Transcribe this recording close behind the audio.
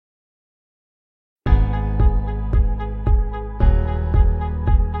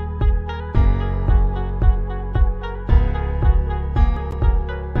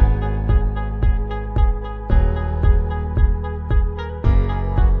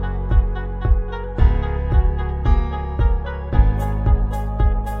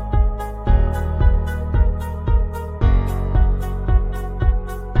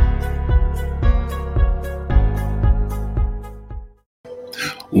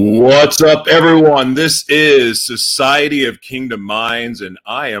What's up, everyone? This is Society of Kingdom Minds, and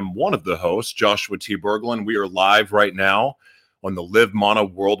I am one of the hosts, Joshua T. Berglund. We are live right now on the Live Mana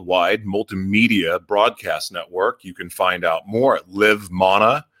Worldwide Multimedia Broadcast Network. You can find out more at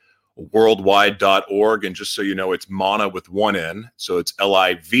livemanaworldwide.org. And just so you know, it's Mana with one N, so it's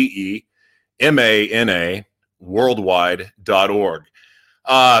LIVEMANA worldwide.org.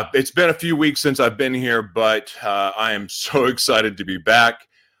 It's been a few weeks since I've been here, but I am so excited to be back.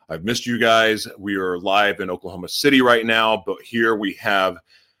 I've missed you guys. We are live in Oklahoma City right now, but here we have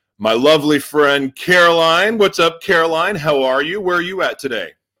my lovely friend Caroline. What's up, Caroline? How are you? Where are you at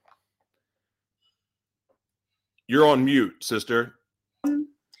today? You're on mute, sister.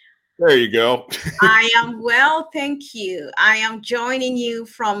 There you go. I am well, thank you. I am joining you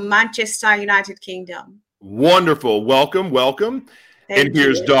from Manchester, United Kingdom. Wonderful. Welcome, welcome. And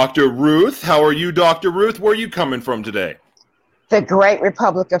here's Dr. Ruth. How are you, Dr. Ruth? Where are you coming from today? The great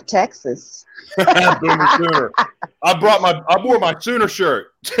Republic of Texas. Boomer Sooner. I wore my Sooner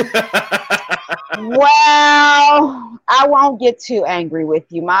shirt. Well, I won't get too angry with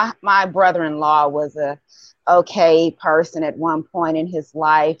you. My brother-in-law was a okay person at one point in his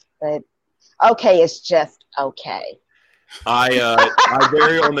life, but okay is just okay. I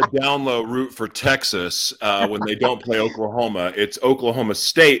vary on the down low route for Texas when they don't play Oklahoma. It's Oklahoma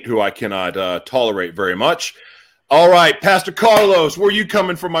State who I cannot tolerate very much. All right, Pastor Carlos, where are you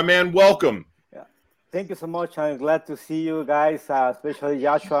coming from, my man? Welcome. Yeah. Thank you so much. I'm glad to see you guys, especially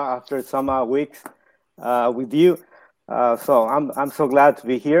Joshua, after some weeks with you. So I'm so glad to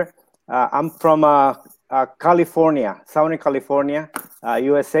be here. I'm from California, Southern California,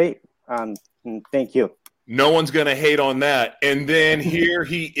 USA. Thank you. No one's going to hate on that. And then here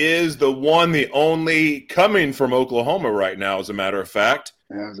he is, the one, the only, coming from Oklahoma right now, as a matter of fact.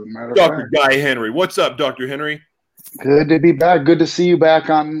 Dr. Guy Henry. What's up, Dr. Henry? Good to be back. Good to see you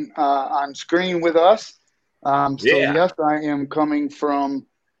back on screen with us. Yes, I am coming from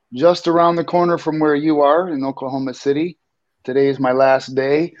just around the corner from where you are in Oklahoma City. Today is my last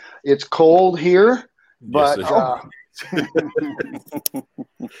day. It's cold here, but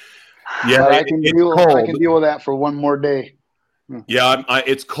yeah, I can deal with that for one more day. Yeah,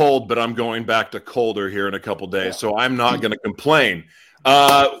 it's cold, but I'm going back to colder here in a couple days, so I'm not going to complain.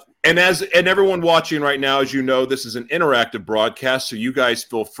 And everyone watching right now, as you know, this is an interactive broadcast, so you guys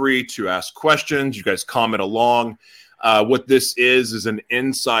feel free to ask questions. You guys comment along. What this is an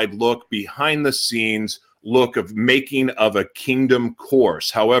inside look, behind the scenes look of making of a kingdom course.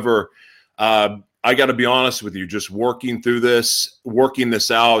 However, I got to be honest with you, just working through this, working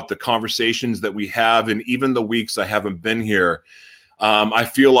this out, the conversations that we have, and even the weeks I haven't been here, I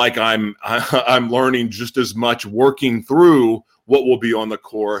feel like I'm learning just as much working through what will be on the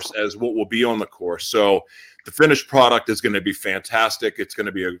course as what will be on the course. So the finished product is going to be fantastic. It's going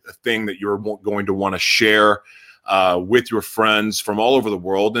to be a thing that you're going to want to share with your friends from all over the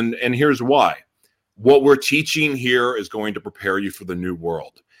world. And here's why. What we're teaching here is going to prepare you for the new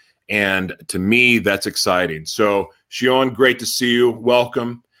world. And to me, that's exciting. So Shion, great to see you.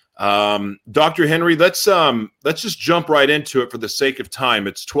 Welcome. Dr. Henry, let's just jump right into it for the sake of time.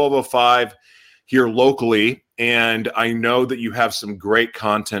 It's 12:05 here locally, and I know that you have some great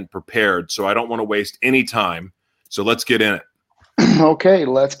content prepared, so I don't want to waste any time. So let's get in it. Okay,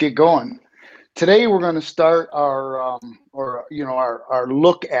 let's get going. Today we're going to start our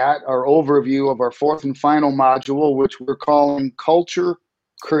look at our overview of our fourth and final module, which we're calling Culture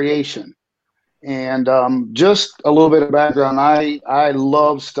Creation. And just a little bit of background, I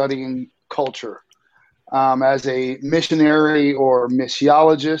love studying culture. As a missionary or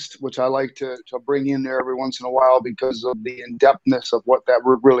missiologist, which I like to bring in there every once in a while because of the in-depthness of what that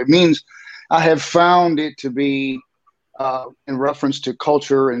word really means, I have found it to be, in reference to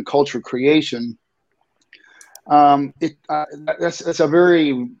culture and culture creation, that's a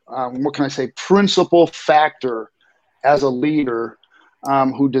very, what can I say, principal factor as a leader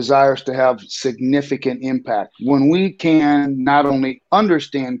who desires to have significant impact. When we can not only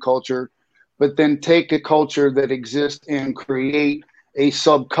understand culture, but then take a culture that exists and create a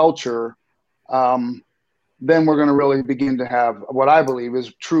subculture, then we're going to really begin to have what I believe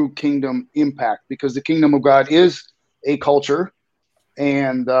is true kingdom impact, because the kingdom of God is a culture.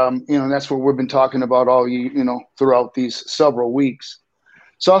 And, that's what we've been talking about all, throughout these several weeks.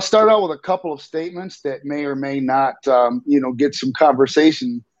 So I'll start out with a couple of statements that may or may not, get some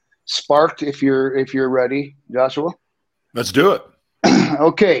conversation sparked if you're ready, Joshua. Let's do it.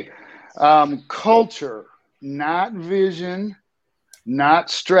 Okay. Culture, not vision, not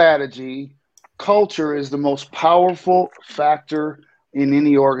strategy. Culture is the most powerful factor in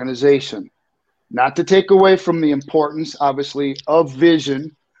any organization. Not to take away from the importance, obviously, of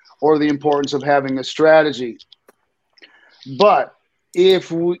vision, or the importance of having a strategy. But if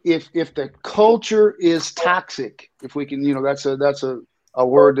the culture is toxic, if we can, that's a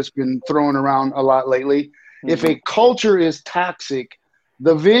word that's been thrown around a lot lately. Mm-hmm. If a culture is toxic,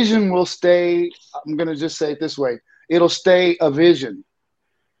 the vision will stay. I'm going to just say it this way: it'll stay a vision,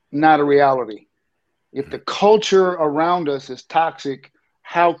 not a reality. If the culture around us is toxic,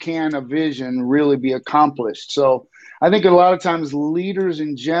 how can a vision really be accomplished? So I think a lot of times leaders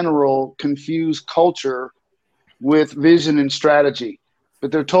in general confuse culture with vision and strategy,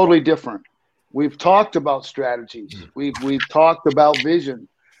 but they're totally different. We've talked about strategies. We've talked about vision,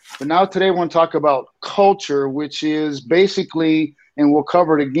 but now today I want to talk about culture, which is basically, and we'll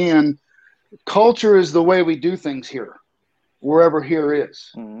cover it again, culture is the way we do things here, wherever here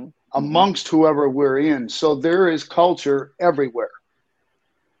is, amongst whoever we're in. So there is culture everywhere.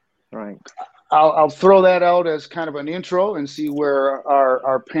 Right. I'll throw that out as kind of an intro and see where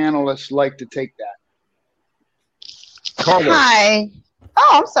our panelists like to take that. Hi.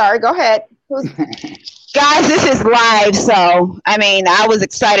 Oh, I'm sorry. Go ahead. Guys, this is live. So, I was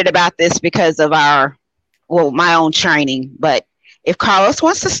excited about this because of my own training. But if Carlos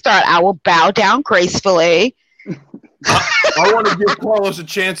wants to start, I will bow down gracefully. I want to give Carlos a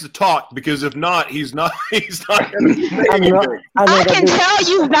chance to talk, because if not, he's not going to say anything. I can tell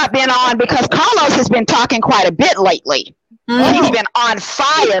you've not been on because Carlos has been talking quite a bit lately. He's been on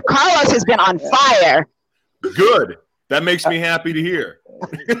fire. Carlos has been on fire. Good. That makes me happy to hear.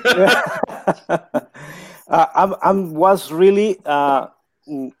 I was really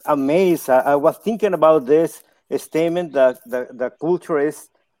amazed. I was thinking about this statement that the culture is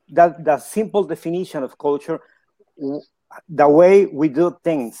that the simple definition of culture, the way we do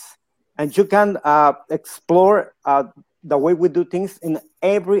things, and you can explore the way we do things in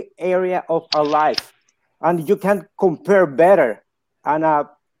every area of our life, and you can compare better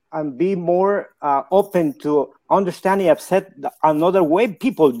and be more open to understanding, accept another way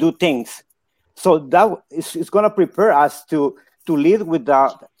people do things. So that is going to prepare us to lead with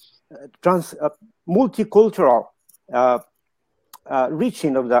the multicultural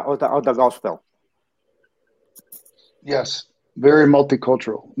reaching of the gospel. Yes, very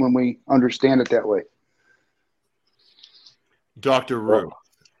multicultural when we understand it that way. Dr. Rue.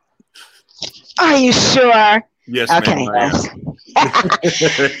 Are you sure? Yes, okay. ma'am.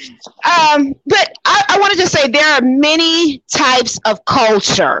 But I want to just say there are many types of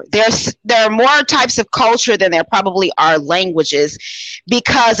culture. There are more types of culture than there probably are languages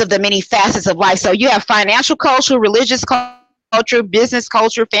because of the many facets of life. So you have financial culture, religious culture, business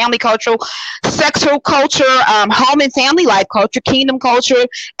culture, family culture, sexual culture, home and family life culture, kingdom culture,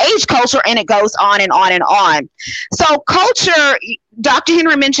 age culture, and it goes on and on and on. So culture, Dr.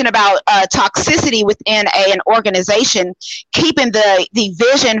 Henry mentioned about toxicity within an organization, keeping the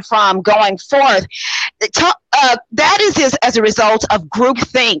vision from going forth. That is as a result of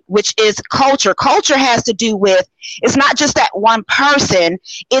groupthink, which is culture. Culture has to do with, it's not just that one person,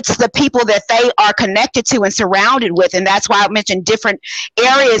 it's the people that they are connected to and surrounded with. And that's why I mentioned different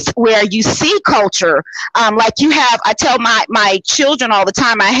areas where you see culture. Like you have, I tell my children all the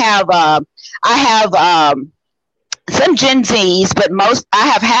time, I have some Gen Zs, but I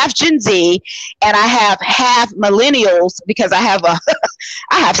have half Gen Z and I have half millennials because I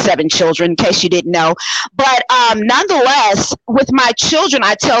have 7 children, in case you didn't know. But nonetheless, with my children,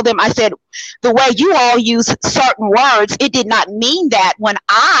 I tell them, I said, the way you all use certain words, it did not mean that when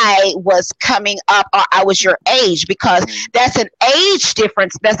I was coming up or I was your age, because that's an age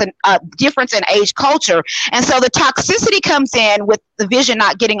difference. That's a difference in age culture. And so the toxicity comes in with the vision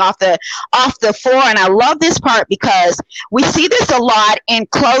not getting off the floor. And I love this part because we see this a lot in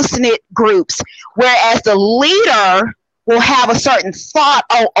close-knit groups, whereas the leader will have a certain thought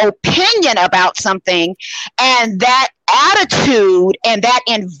or opinion about something, and that attitude and that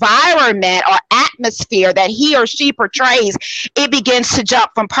environment or atmosphere that he or she portrays, it begins to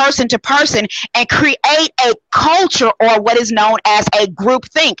jump from person to person and create a culture, or what is known as a group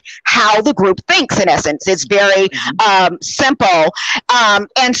think, how the group thinks. In essence, it's very simple.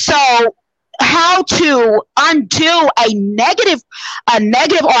 And so how to undo a negative or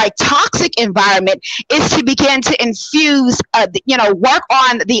a toxic environment is to begin to infuse, work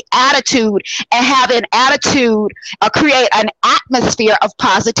on the attitude and have an attitude, create an atmosphere of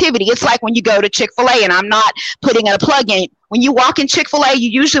positivity. It's like when you go to Chick-fil-A, and I'm not putting a plug in. When you walk in Chick-fil-A, you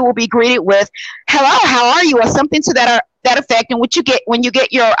usually will be greeted with, "Hello, how are you?" or something to that effect. And when you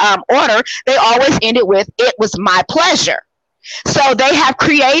get your order, they always end it with, "It was my pleasure." So they have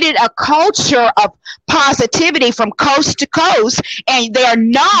created a culture of positivity from coast to coast, and they're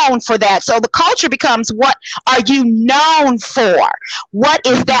known for that. So the culture becomes, what are you known for? What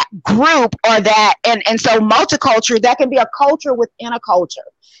is that group or that? And so multicultural, that can be a culture within a culture.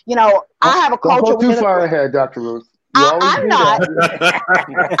 You know, I have a culture. Don't go too far ahead, Dr. Ruth. I'm not.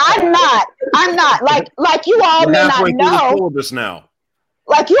 I'm not. Like you all may not know. This now.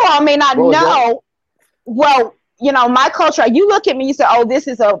 Like you all may not know. Well, you know, my culture. You look at me, you say, "Oh, this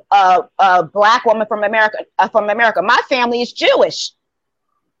is a black woman from America." My family is Jewish.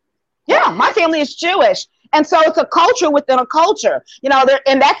 Yeah, my family is Jewish, and so it's a culture within a culture. You know,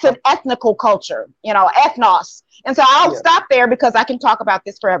 and that's an ethnical culture. You know, ethnos. And so I'll stop there because I can talk about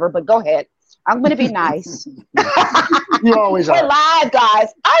this forever. But go ahead. I'm going to be nice. You always are. We're live,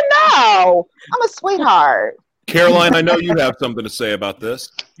 guys. I know. I'm a sweetheart. Caroline, I know you have something to say about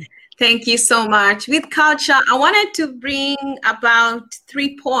this. Thank you so much. With culture, I wanted to bring about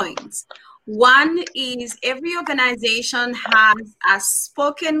 3 points. One is every organization has a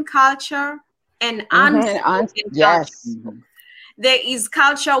spoken culture and unspoken culture. There is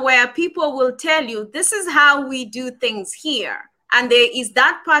culture where people will tell you, this is how we do things here. And there is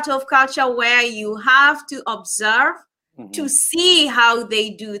that part of culture where you have to observe to see how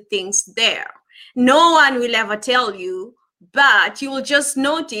they do things there. No one will ever tell you, but you will just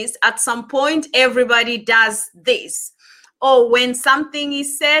notice at some point everybody does this. Or when something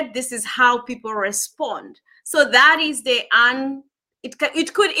is said, this is how people respond. So that is the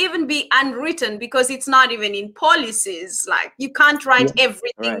it could even be unwritten because it's not even in policies. Like you can't write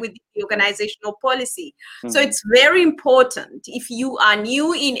everything with the organizational policy. So it's very important if you are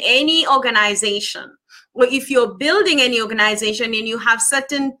new in any organization, or if you're building any organization and you have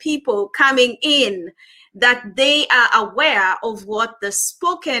certain people coming in, that they are aware of what the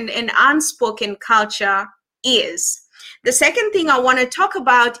spoken and unspoken culture is. The second thing I want to talk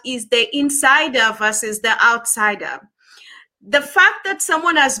about is the insider versus the outsider. The fact that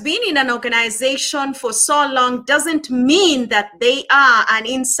someone has been in an organization for so long doesn't mean that they are an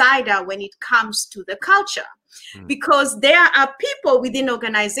insider when it comes to the culture. Because there are people within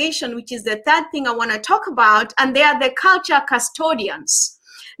organization, which is the third thing I want to talk about, and they are the culture custodians.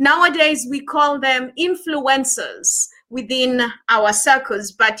 Nowadays, we call them influencers within our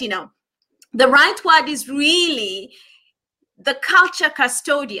circles, but you know, the right word is really the culture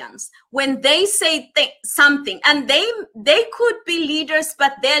custodians. When they say something, and they could be leaders,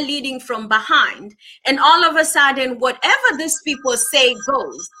 but they're leading from behind, and all of a sudden whatever these people say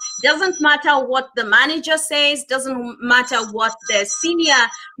goes. Doesn't matter what the manager says, doesn't matter what the senior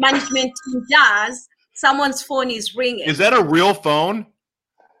management team does, someone's phone is ringing. Is that a real phone?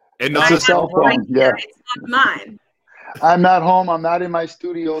 And not a cell phone. Right here. It's not mine. I'm not home. I'm not in my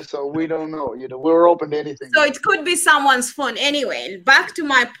studio, so we don't know. You know, we're open to anything. So it could be someone's phone. Anyway, back to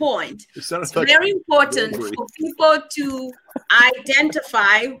my point. It's like very important for people to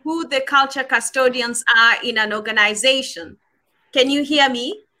identify who the culture custodians are in an organization. Can you hear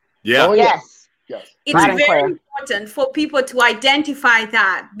me? Yeah. Oh, Yes. It's very important for people to identify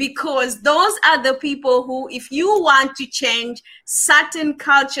that, because those are the people who, if you want to change certain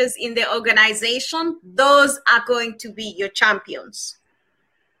cultures in the organization, those are going to be your champions.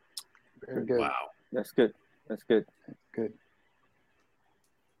 Very good. Wow. That's good. That's good. Good.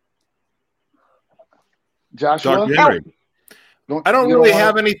 Joshua? Dr. Henry. I don't really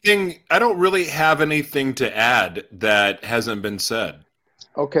have anything. I don't really have anything to add that hasn't been said.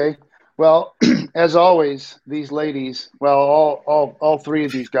 Okay. Well, as always, these ladies, well, all three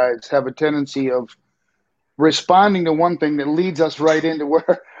of these guys have a tendency of responding to one thing that leads us right into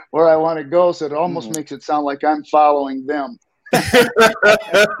where I want to go. So it almost makes it sound like I'm following them. That's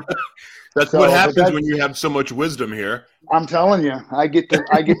what happens when you have so much wisdom here. I'm telling you, I get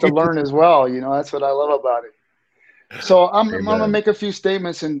to learn as well. You know, that's what I love about it. So I'm going to make a few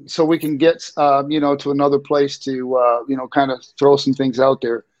statements, and so we can get, to another place to, kind of throw some things out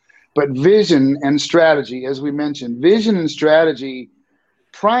there. But vision and strategy, as we mentioned, vision and strategy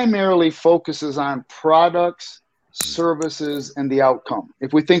primarily focuses on products, services, and the outcome.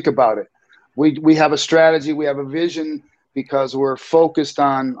 If we think about it, we have a strategy, we have a vision because we're focused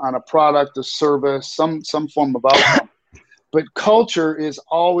on a product, a service, some form of outcome. But culture is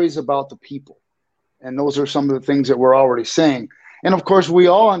always about the people. And those are some of the things that we're already saying. And of course, we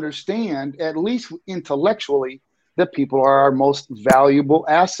all understand, at least intellectually, that people are our most valuable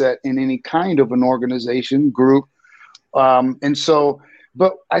asset in any kind of an organization, group. But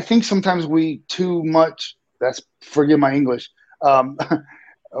I think sometimes we too much, forgive my English,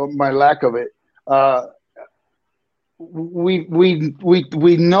 my lack of it.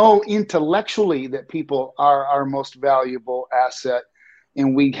 we know intellectually that people are our most valuable asset,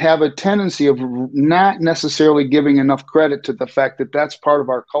 and we have a tendency of not necessarily giving enough credit to the fact that that's part of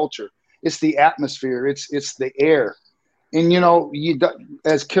our culture. It's the atmosphere, it's the air. And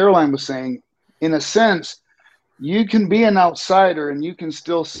as Caroline was saying, in a sense, you can be an outsider and you can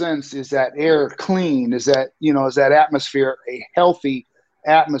still sense, is that air clean? Is that atmosphere a healthy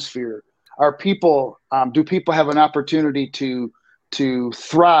atmosphere? Are people do people have an opportunity to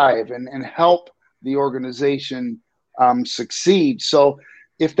thrive and help the organization succeed? So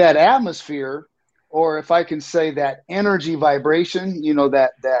if that atmosphere, or if I can say that energy vibration,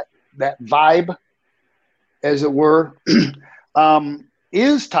 that vibe, as it were,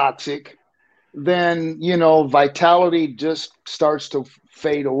 is toxic, then vitality just starts to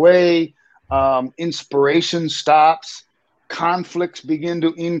fade away. Inspiration stops. Conflicts begin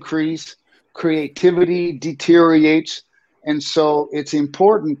to increase. Creativity deteriorates. And so it's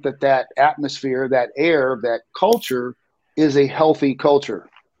important that atmosphere, that air, that culture is a healthy culture.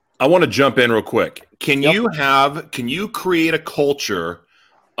 I want to jump in real quick. Can you create a culture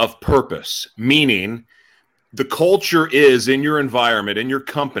of purpose? Meaning the culture is in your environment, in your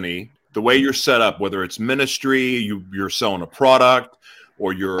company, the way you're set up, whether it's ministry, you're selling a product,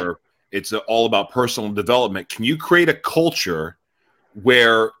 or it's all about personal development. Can you create a culture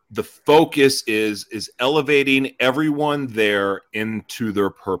where the focus is elevating everyone there into their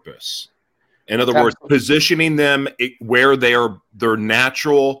purpose? In other words, positioning them where they are, their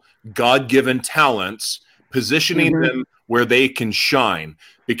natural God-given talents, positioning them where they can shine.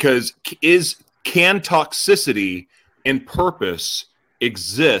 Because can toxicity and purpose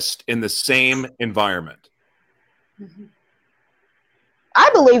exist in the same environment? I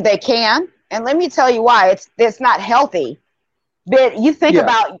believe they can, and let me tell you why. It's not healthy. But you think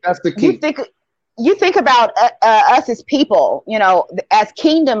about that's the key. You think about us as people, as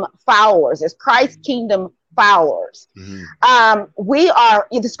kingdom followers, as Christ's kingdom followers. We are,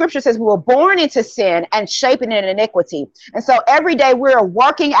 the scripture says we were born into sin and shapen in iniquity. And so every day we're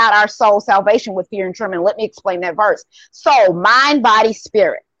working out our soul salvation with fear and trembling. Let me explain that verse. Soul, mind, body,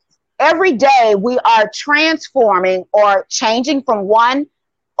 spirit. Every day we are transforming or changing from one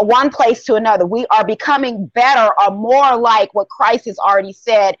place to another. We are becoming better or more like what Christ has already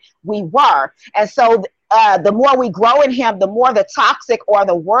said we were. And so the more we grow in him, the more the toxic or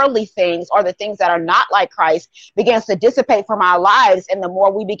the worldly things or the things that are not like Christ begins to dissipate from our lives, and the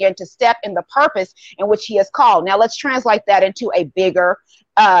more we begin to step in the purpose in which he has called. Now let's translate that into a bigger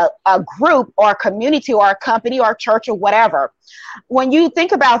a group or a community or a company or a church or whatever. When you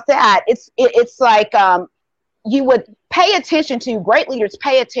think about that, it's like you would pay attention to, great leaders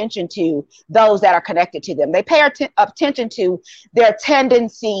pay attention to those that are connected to them. They pay attention to their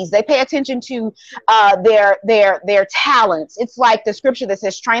tendencies. They pay attention to their talents. It's like the scripture that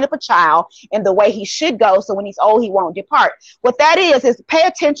says, train up a child in the way he should go, so when he's old, he won't depart. What that is pay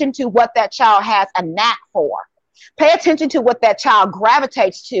attention to what that child has a knack for. Pay attention to what that child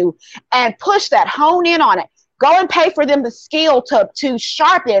gravitates to and push that, hone in on it. Go and pay for them the skill to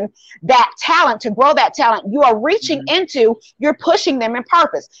sharpen that talent, to grow that talent. You are reaching into, you're pushing them in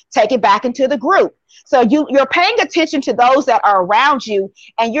purpose. Take it back into the group. So you're paying attention to those that are around you,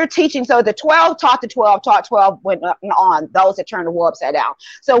 and you're teaching. So the 12 taught the 12, taught 12, went on, those that turned the world upside down.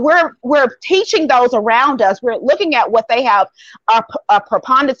 So we're teaching those around us. We're looking at what they have a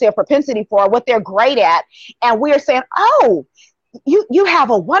preponderance or propensity for, what they're great at. And we're saying, oh, you have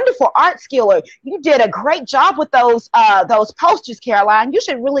a wonderful art skill, or you did a great job with those posters, Caroline. You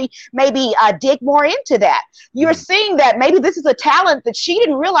should really maybe dig more into that. You're seeing that maybe this is a talent that she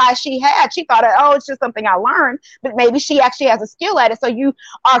didn't realize she had. She thought, oh, it's just something I learned, but maybe she actually has a skill at it. So you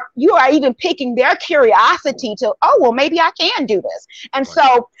are even piquing their curiosity to, oh, well, maybe I can do this. And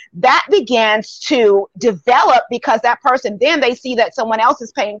so that begins to develop, because that person, then they see that someone else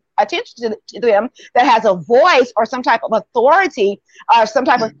is paying attention to them, that has a voice or some type of authority or some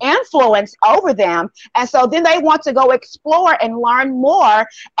type of influence over them. And so then they want to go explore and learn more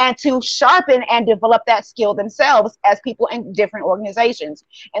and to sharpen and develop that skill themselves as people in different organizations.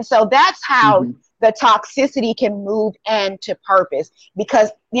 And so that's how the toxicity can move into purpose,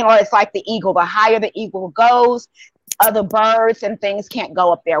 because, it's like the eagle. The higher the eagle goes, other birds and things can't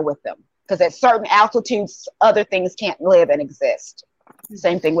go up there with them, because at certain altitudes, other things can't live and exist.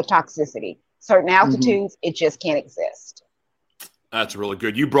 Same thing with toxicity. Certain altitudes, it just can't exist. That's really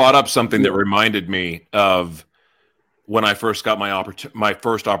good. You brought up something that reminded me of when I first got my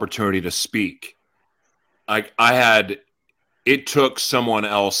first opportunity to speak. It took someone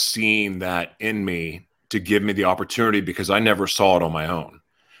else seeing that in me to give me the opportunity, because I never saw it on my own.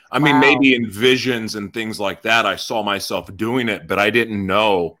 I mean, Wow. maybe in visions and things like that, I saw myself doing it, but I didn't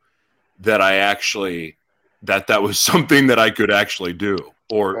know that that was something that I could actually do,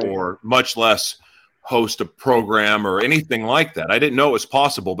 or much less host a program or anything like that. I didn't know it was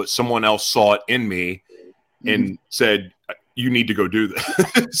possible, but someone else saw it in me and said, "You need to go do this."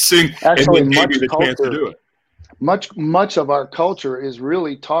 Actually, and then gave me much the chance to culture, do it. much of our culture is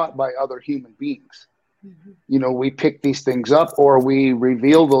really taught by other human beings. You know, we pick these things up or we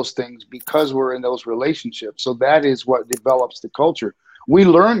reveal those things because we're in those relationships. So that is what develops the culture. We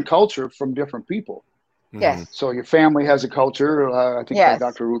learn culture from different people. Yes. So your family has a culture. I think Yes.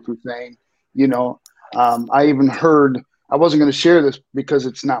 Dr. Ruth was saying, you know, I even heard, I wasn't going to share this because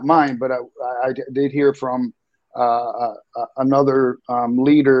it's not mine, but I did hear from another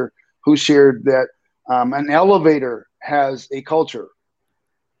leader who shared that an elevator has a culture.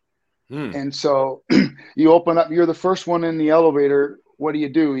 And so you open up, you're the first one in the elevator. What do?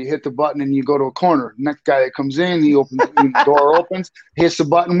 You hit the button and you go to a corner. Next guy that comes in, he opens the door opens, hits the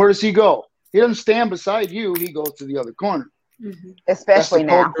button. Where does he go? He doesn't stand beside you. He goes to the other corner. Especially That's the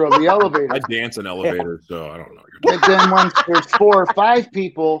now. culture of the elevator. I dance in elevators, so I don't know. And then once there's 4 or 5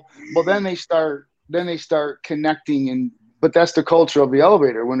 people, well, then they start connecting, but that's the culture of the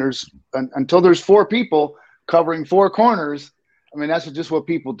elevator. When until there's 4 people covering 4 corners, I mean, that's just what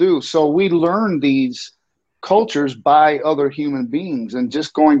people do. So we learn these cultures by other human beings. And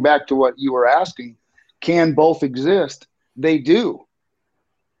just going back to what you were asking, can both exist? They do.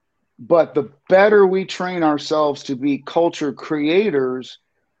 But the better we train ourselves to be culture creators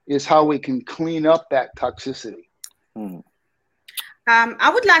is how we can clean up that toxicity.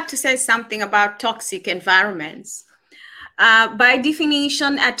 I would like to say something about toxic environments. By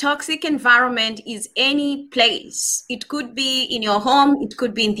definition, a toxic environment is any place. It could be in your home, it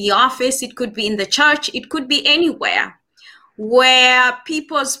could be in the office, it could be in the church, it could be anywhere where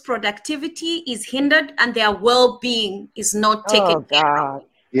people's productivity is hindered and their well-being is not taken care of.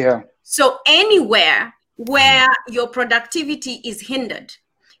 Yeah. So anywhere where your productivity is hindered,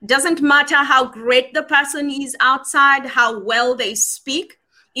 doesn't matter how great the person is outside, how well they speak,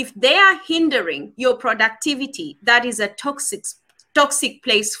 if they are hindering your productivity, that is a toxic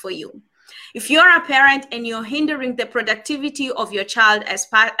place for you. If you're a parent and you're hindering the productivity of your child, as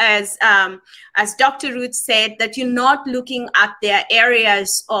Dr. Ruth said, that you're not looking at their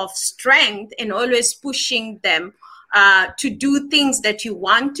areas of strength and always pushing them to do things that you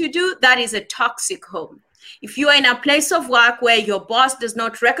want to do, that is a toxic home. If you are in a place of work where your boss does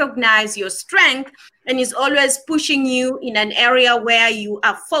not recognize your strength and is always pushing you in an area where you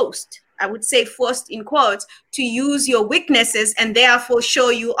are forced, I would say forced in quotes, to use your weaknesses and therefore show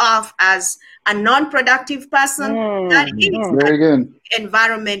you off as a non-productive person, that is very good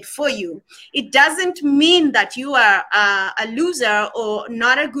environment for you. It doesn't mean that you are a loser or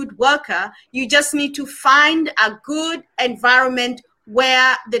not a good worker. You just need to find a good environment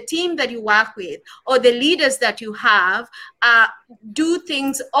where the team that you work with or the leaders that you have do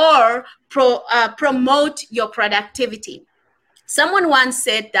things or promote your productivity. Someone once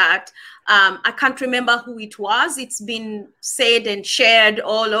said that, I can't remember who it was. It's been said and shared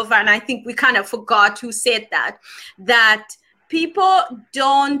all over, and I think we kind of forgot who said that people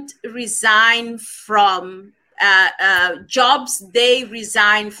don't resign from jobs, they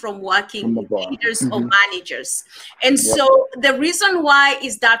resign from working with leaders or managers. And so the reason why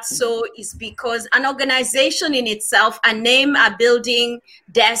is that so is because an organization in itself, a name, a building,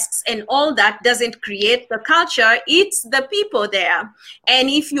 desks, and all that doesn't create the culture. It's the people there. And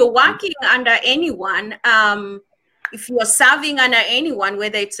if you're working under anyone, if you are serving under anyone,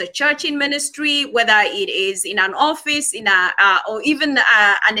 whether it's a church in ministry, whether it is in an office, or even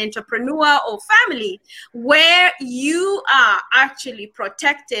an entrepreneur or family, where you are actually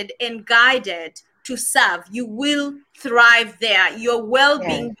protected and guided to serve, you will thrive there. Your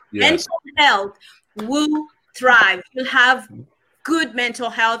well-being, mental health will thrive. You'll have good mental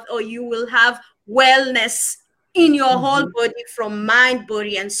health, or you will have wellness in your whole body, from mind,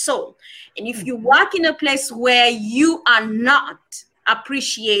 body, and soul. And if you work in a place where you are not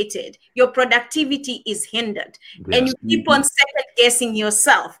appreciated, your productivity is hindered, and you keep on second guessing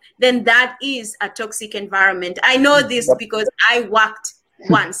yourself, then that is a toxic environment. I know this because I worked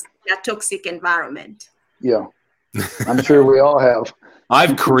once in a toxic environment. Yeah, I'm sure we all have.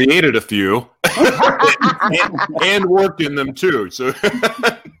 I've created a few and worked in them too. So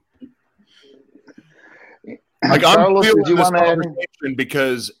like, Carlos, I'm did you feeling this want to add conversation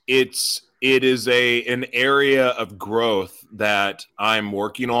because it is an area of growth that I'm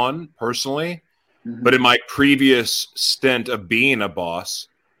working on personally. But in my previous stint of being a boss,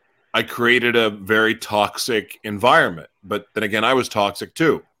 I created a very toxic environment. But then again, I was toxic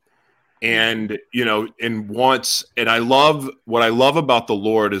too. And, you know, and I love what I love about the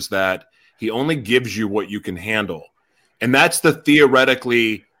Lord is that he only gives you what you can handle. And that's the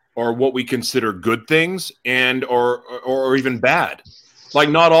theoretically or what we consider good things and or even bad. Like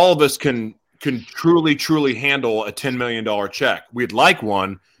not all of us can truly handle a $10 million check. We'd like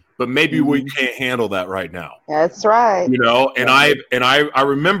one, but maybe we can't handle that right now. That's right. You know, and I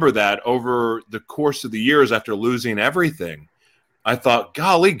remember that over the course of the years after losing everything, I thought,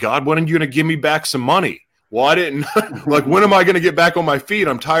 golly, God, when are you going to give me back some money? Well, I didn't like, when am I going to get back on my feet?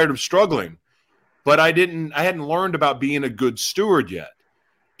 I'm tired of struggling. But I hadn't learned about being a good steward yet.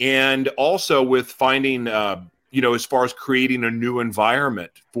 And also with finding, you know, as far as creating a new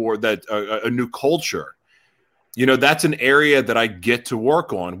environment for that, a new culture, you know, that's an area that I get to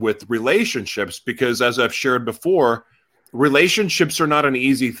work on with relationships, because as I've shared before, relationships are not an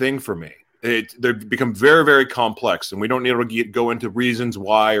easy thing for me. They become very, very complex, and we don't need to go into reasons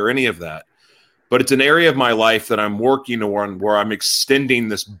why or any of that. But it's an area of my life that I'm working on where I'm extending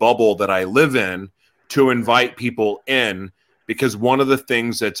this bubble that I live in to invite people in, because one of the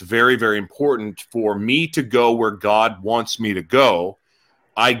things that's very, very important for me to go where God wants me to go,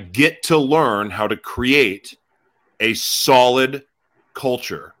 I get to learn how to create a solid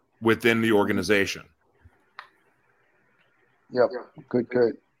culture within the organization. Yep.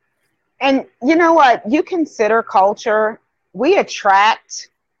 Good. And you know what? You consider culture. We attract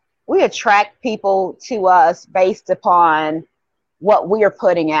people to us based upon what we are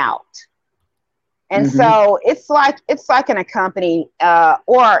putting out. And so it's like in a company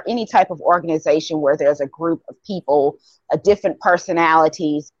or any type of organization where there's a group of people, different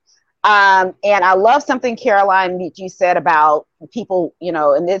personalities. And I love something, Caroline, that you said about people, you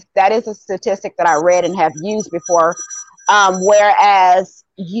know, and that is a statistic that I read and have used before. Whereas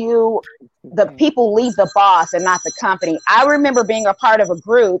the people leave the boss and not the company. I remember being a part of a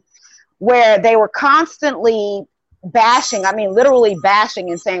group where they were constantly bashing, I mean, literally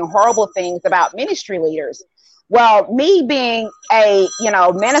bashing and saying horrible things about ministry leaders. Well, me being a, you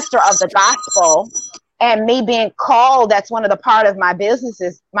know, minister of the gospel and me being called, that's one of the part of my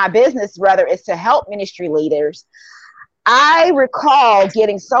business rather is to help ministry leaders. I recall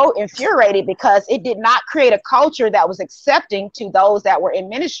getting so infuriated because it did not create a culture that was accepting to those that were in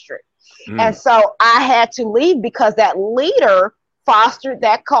ministry. And so I had to leave because that leader fostered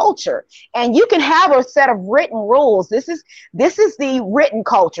that culture. And you can have a set of written rules. This is the written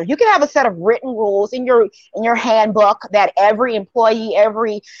culture. You can have a set of written rules in your handbook that every employee,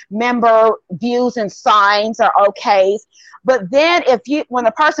 every member views and signs are okay. But then when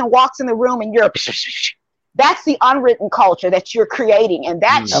the person walks in the room and that's the unwritten culture that you're creating. And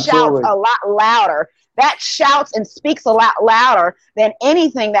that shouts a lot louder. That shouts and speaks a lot louder than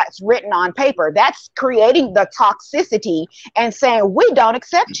anything that's written on paper. That's creating the toxicity and saying, we don't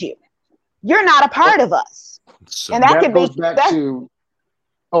accept you. You're not a part of us. So and that goes back to,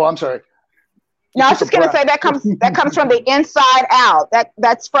 oh, I'm sorry. No, I was just going to say that comes from the inside out.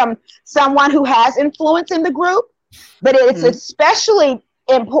 That's from someone who has influence in the group, but it's especially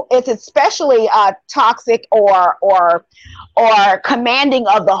toxic or commanding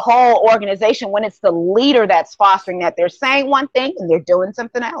of the whole organization when it's the leader that's fostering that. They're saying one thing and they're doing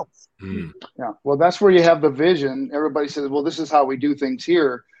something else. Yeah, well, that's where you have the vision. Everybody says, well, this is how we do things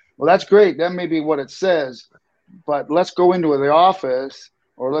here. Well, that's great. That may be what it says, but let's go into the office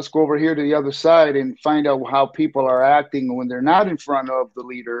or let's go over here to the other side and find out how people are acting when they're not in front of the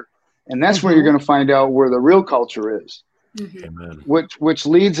leader. And that's where you're going to find out where the real culture is. Amen. Which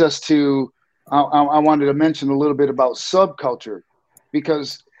leads us to, I wanted to mention a little bit about subculture,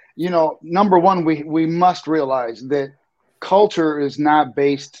 because, you know, number one, we must realize that culture is not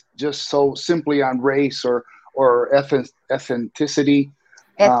based just so simply on race or ethnicity.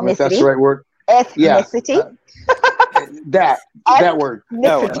 If that's the right word. Ethnicity. Yeah. that word.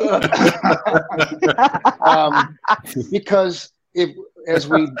 Because as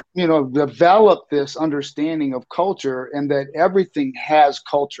we, you know, develop this understanding of culture and that everything has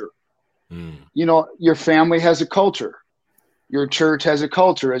culture. You know, your family has a culture. Your church has a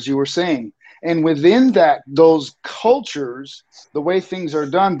culture, as you were saying. And within those cultures, the way things are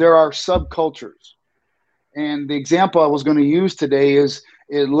done, there are subcultures. And the example I was going to use today is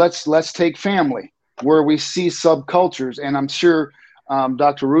let's take family, where we see subcultures. And I'm sure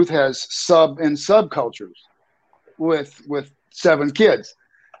Dr. Ruth has subcultures with 7 kids.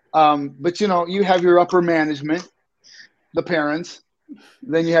 But, you know, you have your upper management, the parents.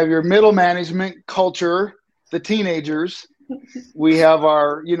 Then you have your middle management culture, the teenagers. We have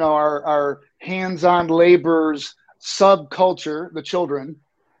our hands-on laborers subculture, the children.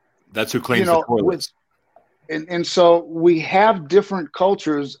 That's who cleans the toilets. and so we have different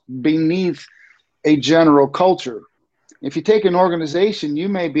cultures beneath a general culture. If you take an organization, you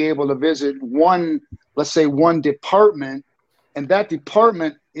may be able to visit let's say one department, and that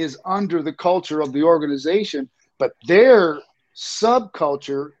department is under the culture of the organization, but their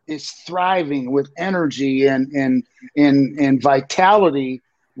subculture is thriving with energy and vitality,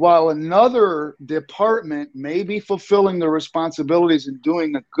 while another department may be fulfilling the responsibilities and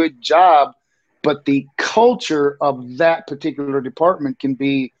doing a good job, but the culture of that particular department can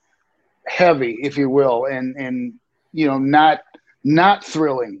be heavy, if you will, and not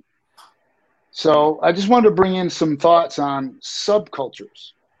thrilling. So I just wanted to bring in some thoughts on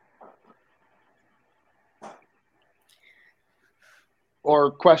subcultures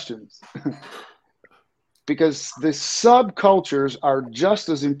or questions. Because the subcultures are just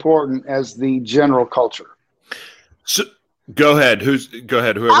as important as the general culture. So go ahead.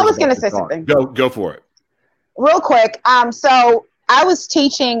 Whoever. I was going to say something. Go for it. Real quick. So I was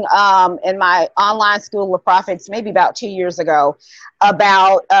teaching in my online school of prophets maybe about 2 years ago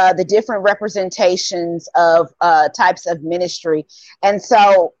about the different representations of types of ministry. And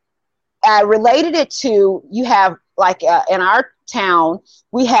so I related it to, you have like in our town,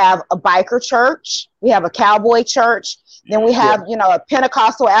 we have a biker church, we have a cowboy church, then we have, a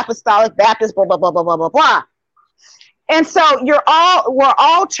Pentecostal, Apostolic, Baptist, blah, blah, blah, blah, blah, blah, blah. And so we're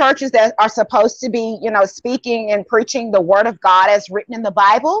all churches that are supposed to be, speaking and preaching the word of God as written in the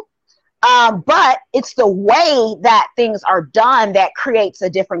Bible. But it's the way that things are done that creates a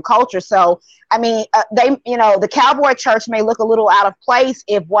different culture. So, I mean, the cowboy church may look a little out of place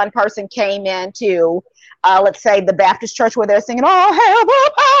if one person came into, let's say, the Baptist church where they're singing, "Oh, hail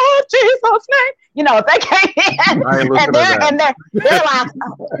the power of Jesus' name." If they came in and they're like,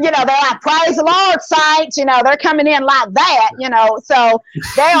 they're like, "Praise the Lord, saints," they're coming in like that, so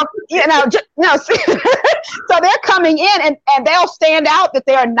they'll, so they're coming in and they'll stand out that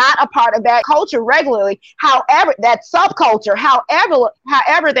they're not a part of that culture regularly. However, that subculture, however,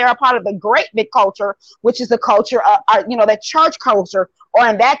 they're a part of the great big culture, which is the culture of, the church culture, or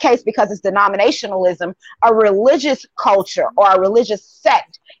in that case, because it's denominationalism, a religious culture or a religious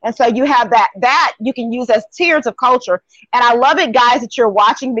sect. And so you have that you can use as tiers of culture. And I love it, guys, that you're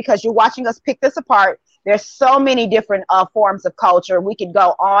watching, because you're watching us pick this apart. There's so many different forms of culture. We could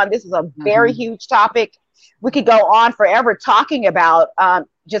go on. This is a very huge topic. We could go on forever talking about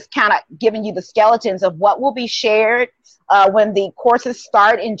just kind of giving you the skeletons of what will be shared when the courses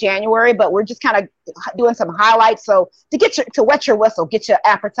start in January. But we're just kind of doing some highlights. So to wet your whistle, get your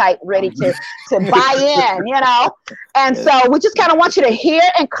appetite ready to buy in, And so we just kind of want you to hear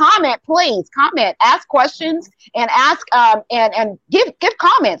and comment, please. Comment, ask questions, and ask and give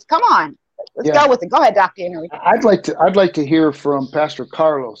comments. Come on. Let's go with it. Go ahead, Dr. Henry. I'd like to hear from Pastor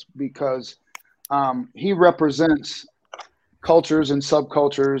Carlos, because he represents cultures and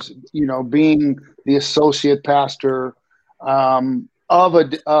subcultures, being the associate pastor of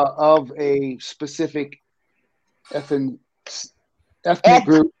a specific ethnic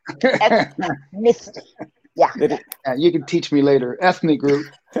group. Yeah. You can teach me later. Ethnic group.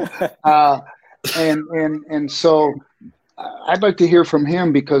 And so I'd like to hear from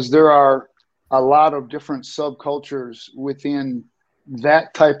him, because there are a lot of different subcultures within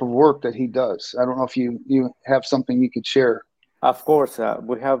that type of work that he does. I don't know if you have something you could share. Of course,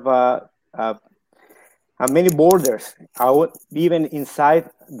 we have many borders, even inside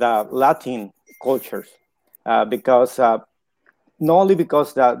the Latin cultures, because not only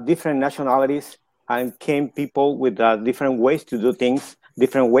because the different nationalities and came people with different ways to do things,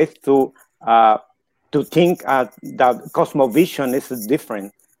 different ways to think. The cosmovision is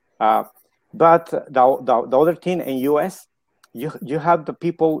different, but the other thing in U.S. You have the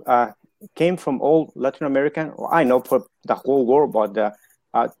people came from all Latin American. I know for the whole world, but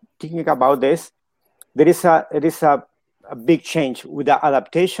thinking about this, it is a big change. With the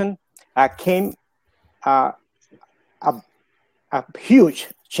adaptation came a huge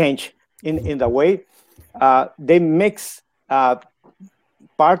change in the way they mix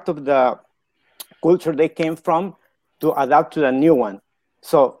part of the culture they came from to adapt to the new one.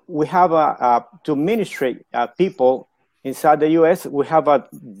 So we have to ministry people inside the U.S. We have a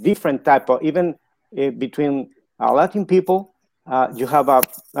different type of, even between Latin people, you have a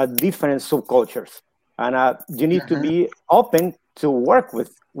different subcultures, and you need to be open to work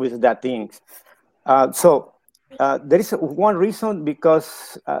with that things. So there is one reason,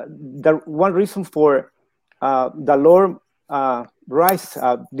 because the one reason for the Lord rise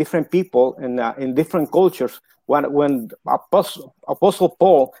different people in different cultures. When Apostle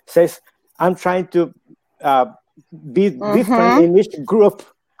Paul says, "I'm trying to be different in each group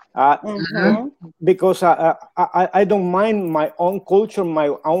because I don't mind my own culture, my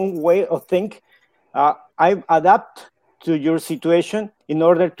own way of think. I adapt to your situation in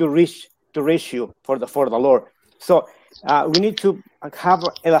order to reach you for the Lord. So we need to have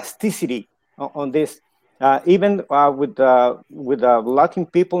elasticity on this. Even with the Latin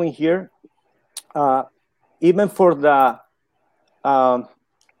people in here, even for the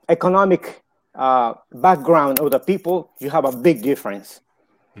economic background of the people, you have a big difference.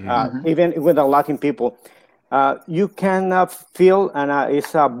 Even with the Latin people, you can feel, and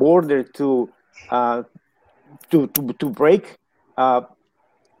it's a border to break the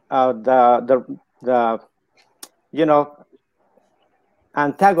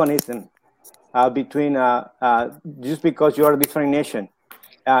antagonism between just because you are a different nation.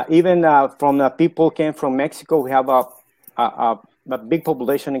 Even from the people came from Mexico, we have a big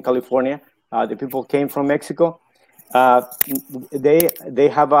population in California. The people came from Mexico. They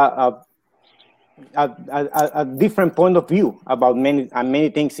have a different point of view about many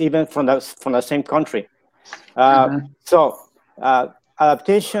things, even from the same country. So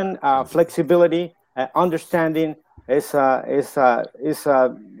adaptation, flexibility, understanding is a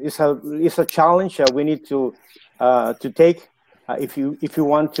challenge we need to take if you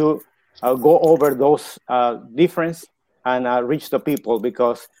want to go over those difference and reach the people,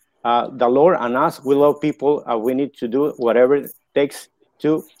 because the Lord and us, we love people. We need to do whatever it takes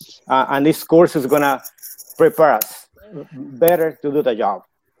to, and this course is gonna prepare us better to do the job.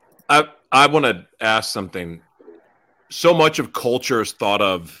 I want to ask something. So much of culture is thought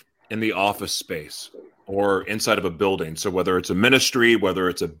of in the office space or inside of a building. So whether it's a ministry, whether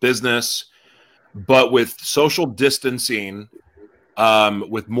it's a business, but with social distancing,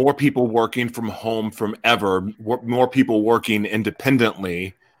 with more people working from home from ever, more people working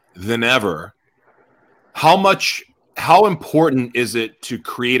independently than ever, how important is it to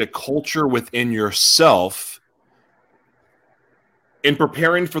create a culture within yourself in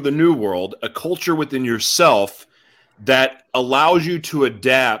preparing for the new world, a culture within yourself that allows you to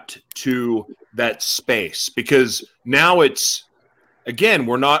adapt to that space? Because now it's, again,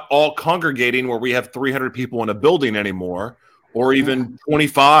 we're not all congregating where we have 300 people in a building anymore, or even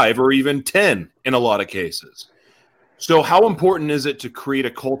 25 or even 10 in a lot of cases. So how important is it to create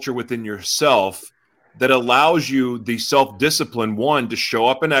a culture within yourself that allows you the self-discipline, one, to show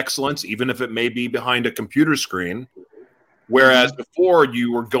up in excellence, even if it may be behind a computer screen, whereas before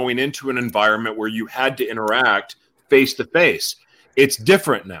you were going into an environment where you had to interact face-to-face. It's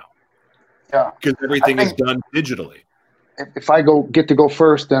different now. Yeah. Because everything is done digitally. If I get to go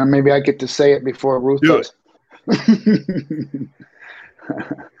first, then maybe I get to say it before Ruth does.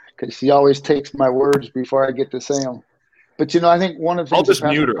 Because she always takes my words before I get to say them. But I think one of the things that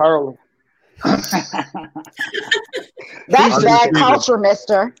Pastor Carl. That's bad culture,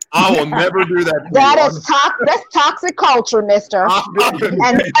 mister. I will never do that. That's toxic culture, mister.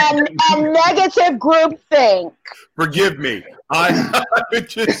 and negative group think. Forgive me.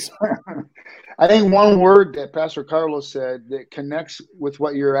 I think one word that Pastor Carlos said that connects with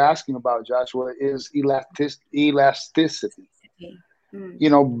what you're asking about, Joshua, is elasticity.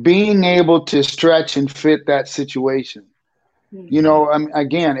 Being able to stretch and fit that situation.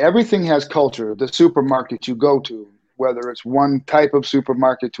 Again, everything has culture. The supermarket you go to, whether it's one type of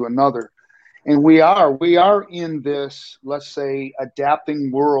supermarket to another. And we are in this, let's say,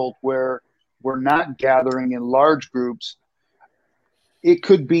 adapting world where we're not gathering in large groups. It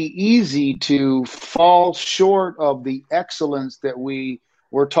could be easy to fall short of the excellence that we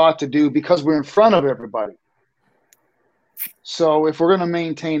were taught to do because we're in front of everybody. So if we're going to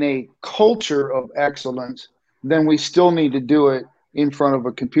maintain a culture of excellence, then we still need to do it in front of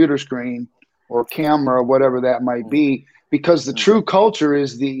a computer screen or camera or whatever that might be, because the true culture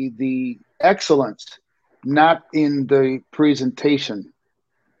is the excellence, not in the presentation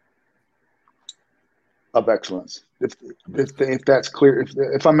of excellence. If that's clear,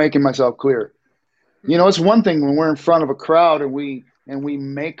 if I'm making myself clear, it's one thing when we're in front of a crowd and we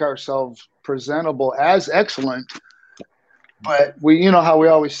make ourselves presentable as excellent. But we, how we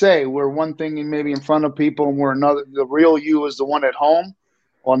always say, we're one thing maybe in front of people and we're another. The real you is the one at home.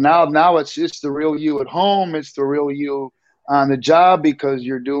 Well, now it's the real you at home. It's the real you on the job, because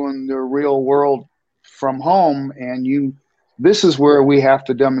you're doing the real world from home. And this is where we have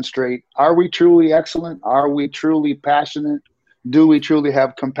to demonstrate, are we truly excellent? Are we truly passionate? Do we truly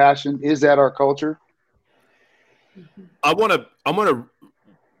have compassion? Is that our culture? I want to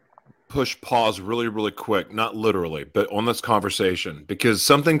push pause really, really quick, not literally, but on this conversation, because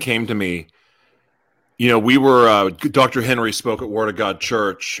something came to me. We were, Dr. Henry spoke at Word of God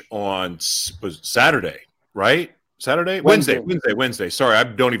Church on Saturday, right? Saturday? Wednesday. Wednesday. Sorry, I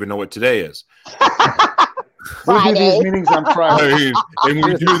don't even know what today is. We do these meetings on Friday. And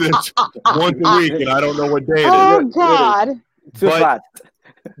we do this once a week, and I don't know what day it is. Oh God! Too fast.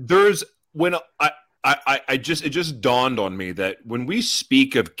 There's when it just dawned on me that when we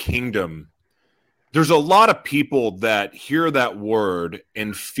speak of kingdom, there's a lot of people that hear that word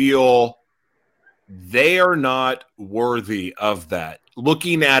and feel they are not worthy of that.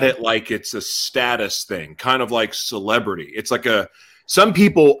 Looking at it like it's a status thing, kind of like celebrity. It's like some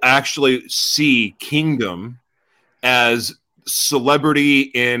people actually see kingdom as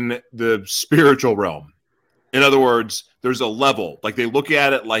celebrity in the spiritual realm. In other words, there's a level, like they look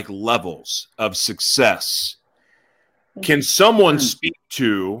at it like levels of success. Can someone speak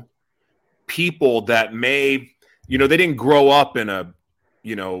to people that may, they didn't grow up in an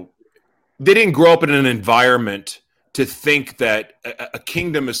environment to think that a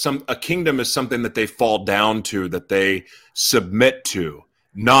kingdom is something that they fall down to, that they submit to,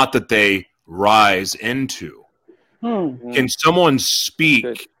 not that they rise into. Can someone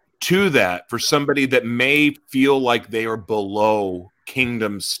speak to that for somebody that may feel like they are below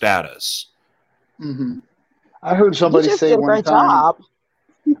kingdom status? Mm-hmm. I heard somebody say one time,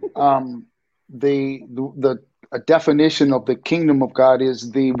 the definition of the kingdom of God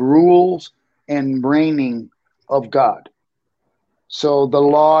is the rules and reigning of God. So the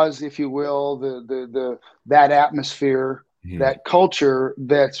laws, if you will, that atmosphere, that culture,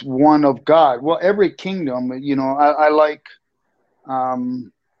 that's one of God. Well, every kingdom, I like,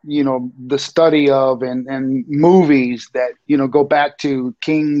 the study of and movies that, go back to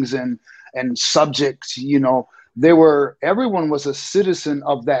kings and subjects, everyone was a citizen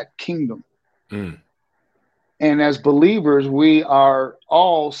of that kingdom. And as believers, we are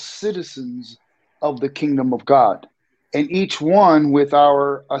all citizens of the kingdom of God, and each one with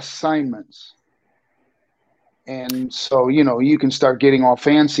our assignments. And so, you can start getting all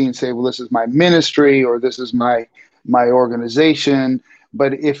fancy and say, well, this is my ministry, or this is my organization.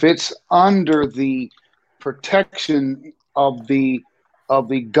 But if it's under the protection of the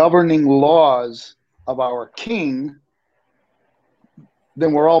governing laws of our King,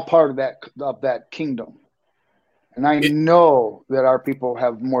 then we're all part of that kingdom. And I know that our people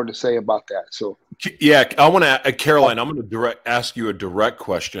have more to say about that. So, yeah, I want to, Caroline, I'm going to ask you a direct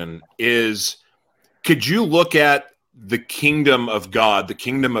question. Could you look at the kingdom of God, the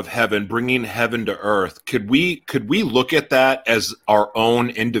kingdom of heaven, bringing heaven to earth? Could we look at that as our own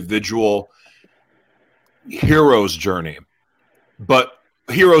individual hero's journey, but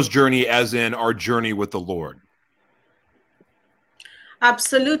hero's journey as in our journey with the Lord?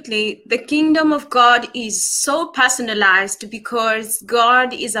 Absolutely. The kingdom of God is so personalized because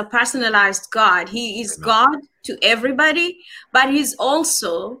God is a personalized God. He is God to everybody, but he's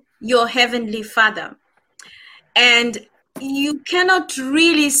also your heavenly Father. And you cannot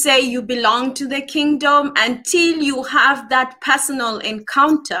really say you belong to the kingdom until you have that personal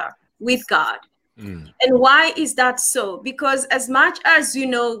encounter with God. And why is that so? Because as much as,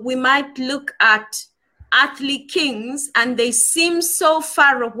 we might look at earthly kings and they seem so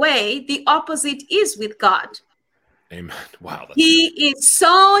far away, the opposite is with God. Amen. Wow. He is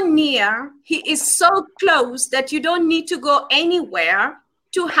so near, he is so close that you don't need to go anywhere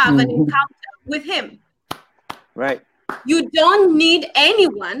to have an encounter with him. Right. You don't need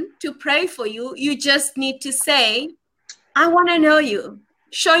anyone to pray for you. You just need to say, I want to know you.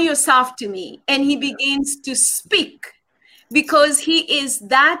 Show yourself to me. And he begins to speak because he is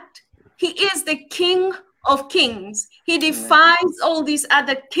the King of Kings. He defies all these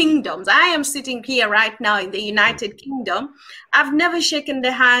other kingdoms. I am sitting here right now in the United Kingdom. I've never shaken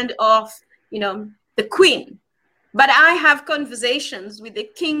the hand of, the Queen, but I have conversations with the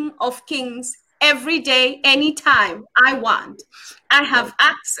King of Kings every day, anytime I want. I have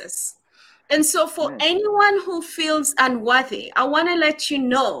access. And so for anyone who feels unworthy, I want to let you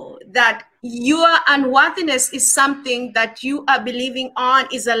know that your unworthiness is something that you are believing on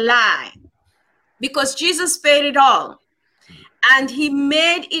is a lie, because Jesus paid it all. And he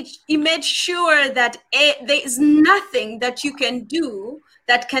made sure that there is nothing that you can do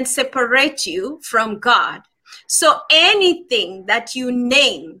that can separate you from God. So anything that you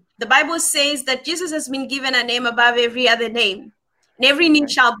name, the Bible says that Jesus has been given a name above every other name. And every knee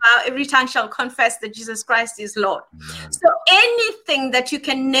shall bow, every tongue shall confess that Jesus Christ is Lord. So anything that you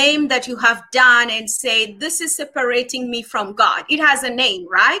can name that you have done and say, this is separating me from God, it has a name,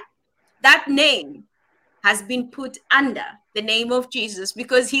 right? That name has been put under the name of Jesus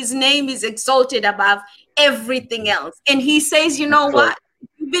because his name is exalted above everything else. And he says, you know what?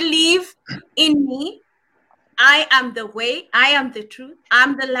 You believe in me. I am the way, I am the truth,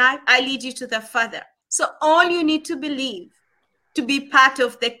 I'm the life, I lead you to the Father. So all you need to believe to be part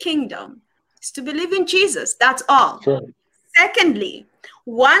of the kingdom is to believe in Jesus. That's all. Sure. Secondly,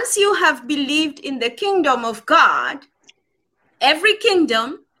 once you have believed in the kingdom of God, every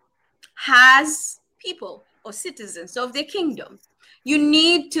kingdom has people or citizens of the kingdom. You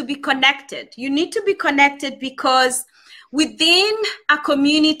need to be connected. You need to be connected because within a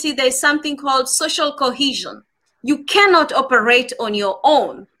community, there's something called social cohesion. You cannot operate on your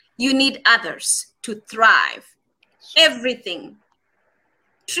own. You need others to thrive. Everything.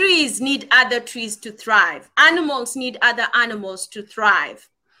 Trees need other trees to thrive. Animals need other animals to thrive.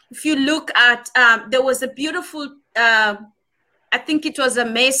 If you look at, there was a beautiful, I think it was a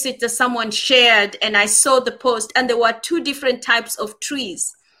message that someone shared, and I saw the post, and there were two different types of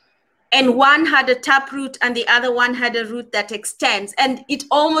trees. And one had a taproot and the other one had a root that extends. And it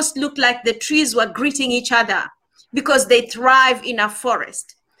almost looked like the trees were greeting each other because they thrive in a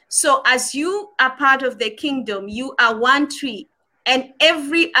forest. So as you are part of the kingdom, you are one tree, and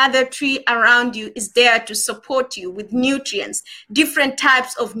every other tree around you is there to support you with nutrients, different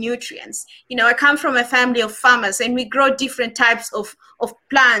types of nutrients. You know, I come from a family of farmers, and we grow different types of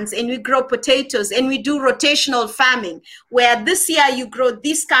plants, and we grow potatoes, and we do rotational farming, where this year you grow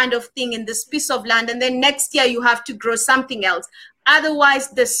this kind of thing in this piece of land, and then next year you have to grow something else.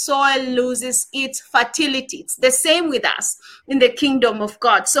 Otherwise, the soil loses its fertility. It's the same with us in the kingdom of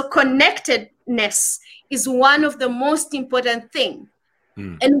God. So connectedness is one of the most important things.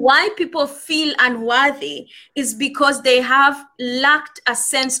 And why people feel unworthy is because they have lacked a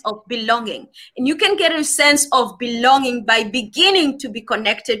sense of belonging. And you can get a sense of belonging by beginning to be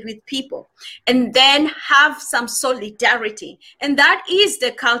connected with people and then have some solidarity. And that is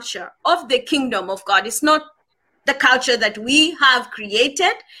the culture of the kingdom of God. It's not the culture that we have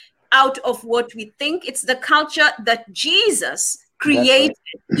created out of what we think. It's the culture that Jesus created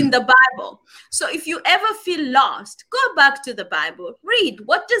in the Bible. So if you ever feel lost, go back to the Bible, read.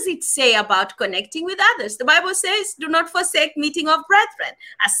 What does it say about connecting with others? The Bible says, do not forsake meeting of brethren,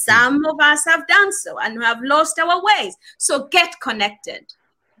 as some of us have done so and have lost our ways. So get connected.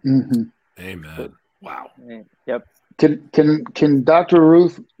 Mm-hmm. Amen. Wow. Yep. Can Dr.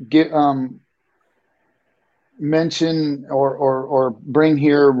 Ruth get mention or bring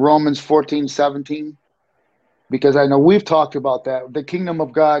here Romans 14:17? Because I know we've talked about that. The kingdom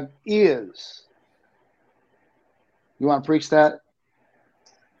of God is. You want to preach that?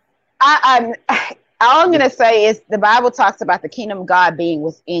 All I'm going to say is the Bible talks about the kingdom of God being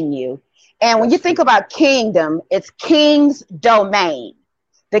within you. And when you think about kingdom, it's king's domain.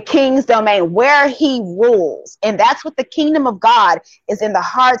 The king's domain, where he rules. And that's what the kingdom of God is, in the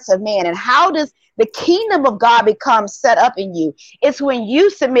hearts of man. And how does the kingdom of God become set up in you? It's when you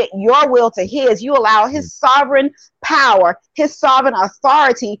submit your will to his. You allow his sovereign power, his sovereign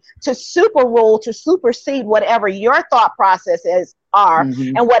authority to super rule, to supersede whatever your thought processes are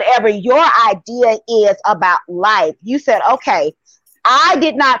and whatever your idea is about life. You said, okay, I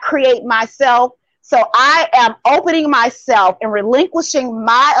did not create myself. So I am opening myself and relinquishing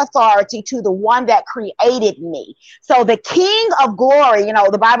my authority to the one that created me. So the King of Glory, you know,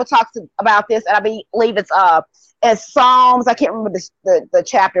 the Bible talks about this, and I believe it's as Psalms. I can't remember the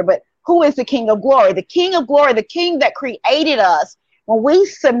chapter, but who is the King of Glory? The King of Glory, the King that created us. When we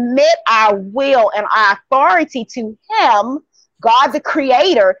submit our will and our authority to him, God the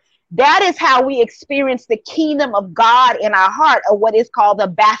Creator, that is how we experience the kingdom of God in our heart, or what is called the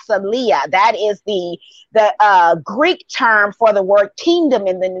basileia. That is the Greek term for the word kingdom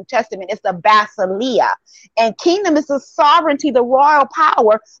in the New Testament. It's the basileia. And kingdom is the sovereignty, the royal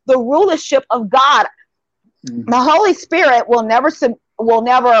power, the rulership of God. The Holy Spirit will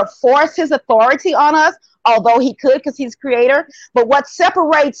never force his authority on us, although he could, because he's creator. But what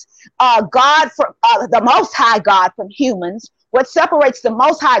separates God from the Most High God from humans, what separates the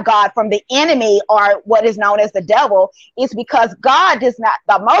Most High God from the enemy, or what is known as the devil, is because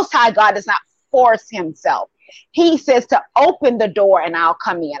the Most High God does not force himself. He says to open the door and I'll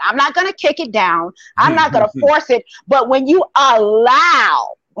come in. I'm not going to kick it down. I'm not going to force it. But when you allow,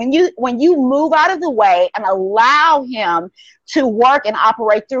 when you move out of the way and allow him to work and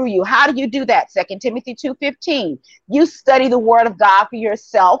operate through you, how do you do that? 2 Timothy 2:15. You study the word of God for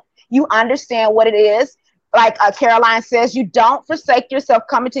yourself. You understand what it is. like Caroline says, you don't forsake yourself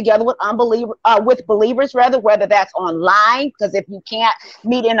coming together with with believers, rather, whether that's online, because if you can't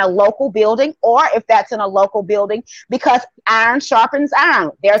meet in a local building, or if that's in a local building, because iron sharpens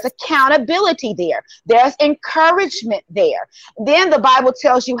iron. There's accountability there. There's encouragement there. Then the Bible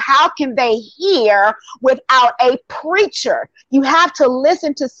tells you, how can they hear without a preacher? You have to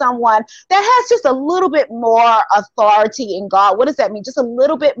listen to someone that has just a little bit more authority in God. What does that mean? Just a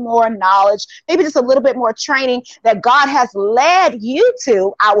little bit more knowledge, maybe just a little bit more training that God has led you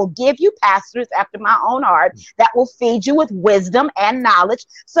to. I will give you pastors after my own heart that will feed you with wisdom and knowledge.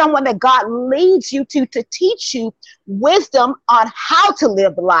 Someone that God leads you to teach you wisdom on how to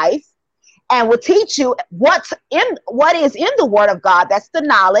live life, and will teach you what is in the Word of God. That's the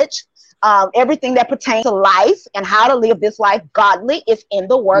knowledge. Everything that pertains to life and how to live this life godly is in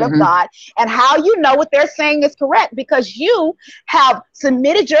the Word of God. And how you know what they're saying is correct, because you have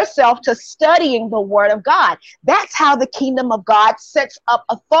submitted yourself to studying the Word of God. That's how the kingdom of God sets up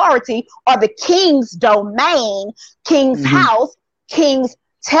authority, or the king's domain, king's house, king's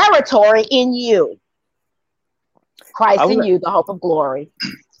territory in you. Christ in you, the hope of glory.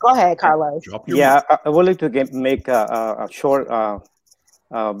 Go ahead, Carlos. Yeah, I would like to make a short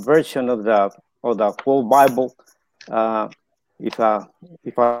version of the whole Bible.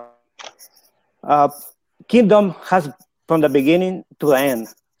 Kingdom has from the beginning to the end,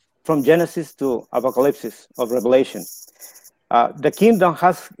 from Genesis to Apocalypse of Revelation. The kingdom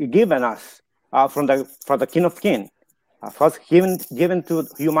has given us from the King of Kings, first given to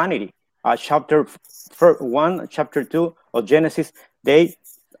humanity. Chapter 1, chapter 2 of Genesis, they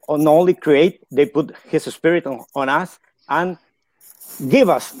not only create, they put His Spirit on us and give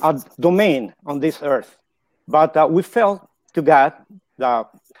us a domain on this earth. But we fell to God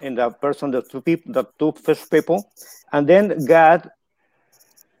in the person, the two first people, and then God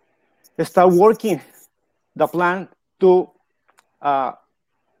started working the plan to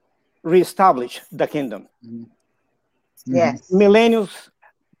reestablish the kingdom. Yes. Millenniums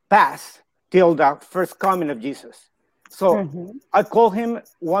passed till the first coming of Jesus. So I call him,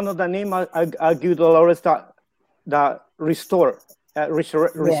 one of the names I give the Lord is the restore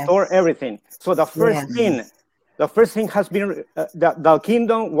everything. So the first thing has been the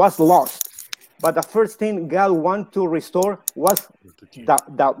kingdom was lost, but the first thing God wanted to restore was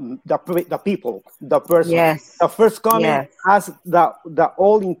the people, the person. Yes. The first coming has the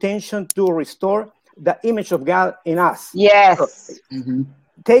whole intention to restore the image of God in us. Yes. So,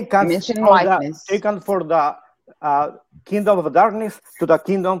 taken for the kingdom of darkness to the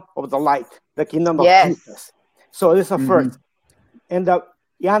kingdom of the light, the kingdom of Jesus. So this is the first. And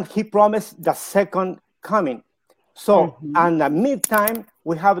he promised the second coming. So in the meantime,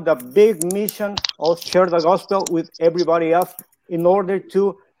 we have the big mission of share the gospel with everybody else in order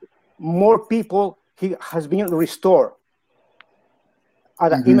to more people has been restored.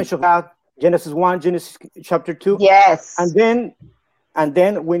 The image of God, Genesis 1, Genesis chapter 2. Yes. And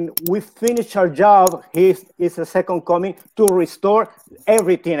then when we finish our job, is the second coming to restore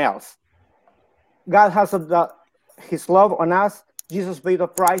everything else. God has His love on us. Jesus paid the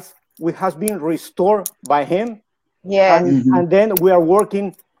price. We have been restored by Him. Yes. And then we are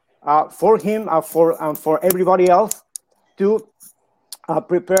working for Him, for everybody else to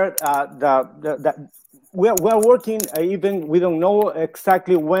prepare we are working, even we don't know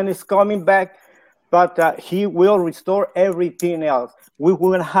exactly when it's coming back, but He will restore everything else. We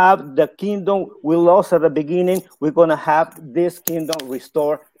will have the kingdom we lost at the beginning. We're going to have this kingdom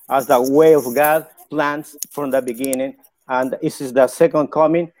restored as the way of God plans from the beginning. And this is the second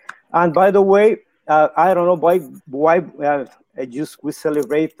coming. And by the way, I don't know why we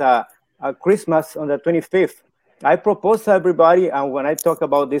celebrate Christmas on the 25th. I propose to everybody, and when I talk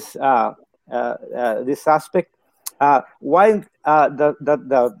about this this aspect, why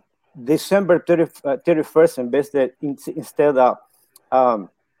the December 31st instead of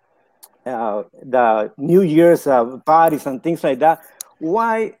the New Year's parties and things like that?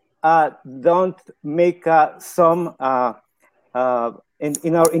 Why don't make some in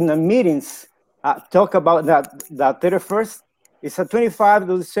the meetings talk about the 31st? It's a 25th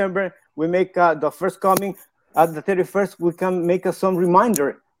of December. We make the first coming. At the 31st, we can make some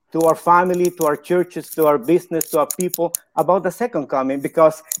reminder to our family, to our churches, to our business, to our people about the second coming,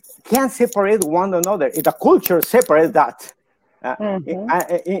 because can't separate one another. The culture separates that.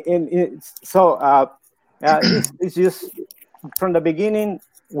 It's just from the beginning,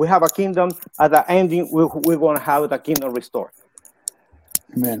 we have a kingdom. At the ending, we're going to have the kingdom restored.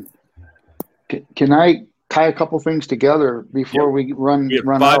 Amen. Can I tie a couple things together before we run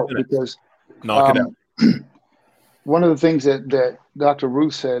out? Because knock it out. one of the things that Dr.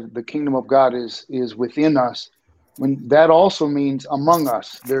 Ruth said, the kingdom of God is within us. When that also means among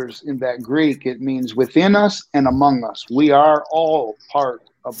us. There's in that Greek, it means within us and among us. We are all part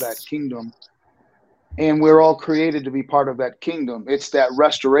of that kingdom, and we're all created to be part of that kingdom. It's that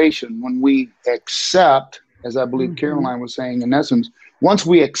restoration when we accept, as I believe Caroline was saying, in essence, once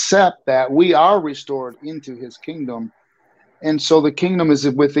we accept that, we are restored into his kingdom. And so the kingdom is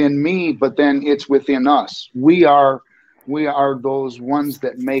within me, but then it's within us. We are those ones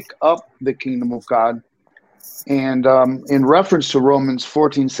that make up the kingdom of God. And in reference to Romans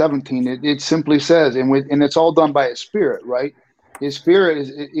 14:17, it simply says, and it's all done by his spirit, right? His spirit is,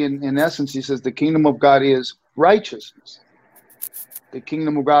 in essence, he says, the kingdom of God is righteousness. The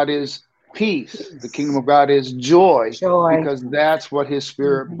kingdom of God is peace. The kingdom of God is joy. Because that's what his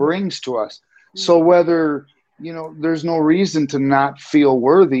spirit brings to us. So whether, there's no reason to not feel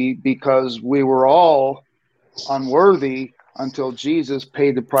worthy, because we were all unworthy until Jesus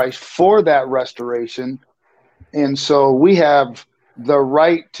paid the price for that restoration. And so we have the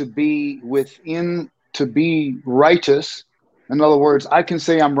right to be to be righteous. In other words, I can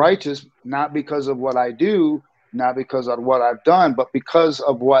say I'm righteous, not because of what I do, not because of what I've done, but because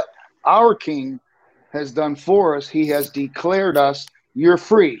of what our King has done for us. He has declared us, you're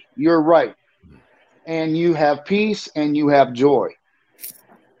free, you're right, and you have peace and you have joy.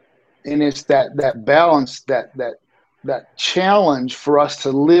 And it's that balance, that challenge for us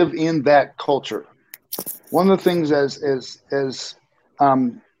to live in that culture. One of the things as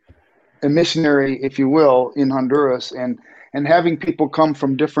a missionary, if you will, in Honduras, and having people come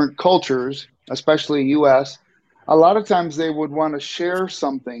from different cultures, especially U.S., a lot of times they would want to share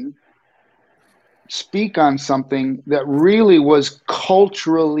something, speak on something that really was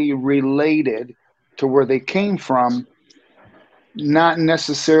culturally related to where they came from, not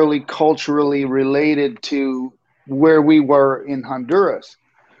necessarily culturally related to where we were in Honduras.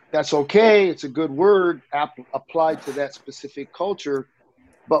 That's okay. It's a good word applied to that specific culture.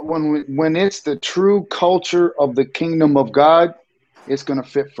 But when it's the true culture of the kingdom of God, it's going to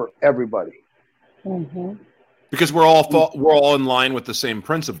fit for everybody. Because we're all in line with the same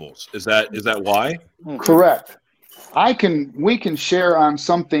principles. Is that why? Correct. We can share on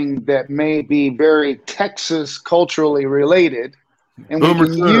something that may be very Texas culturally related, and we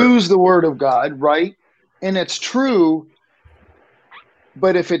can use the word of God, right? And it's true.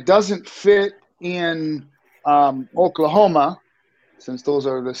 But if it doesn't fit in Oklahoma, since those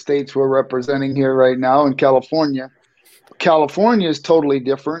are the states we're representing here right now, in California is totally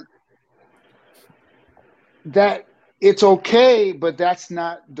different. That it's okay, but that's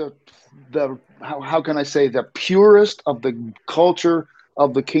not the how can I say, the purest of the culture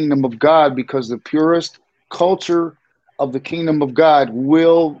of the kingdom of God, because the purest culture of the kingdom of God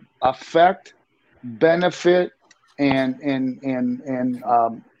will affect, benefit, and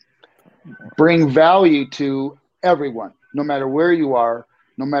bring value to everyone, no matter where you are,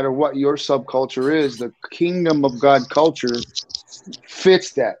 no matter what your subculture is. The kingdom of God culture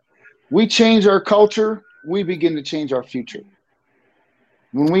fits that. We change our culture, we begin to change our future.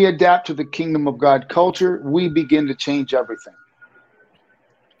 When we adapt to the kingdom of God culture, we begin to change everything.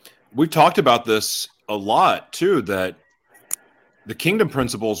 We talked about this a lot too, that the kingdom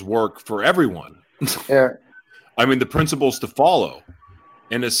principles work for everyone. Yeah. I mean, the principles to follow,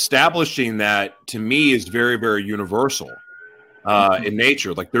 and establishing that, to me, is very, very universal in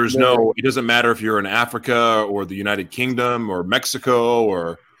nature. Like there's it doesn't matter if you're in Africa or the United Kingdom or Mexico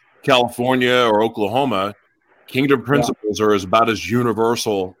or California or Oklahoma. Kingdom principles are about as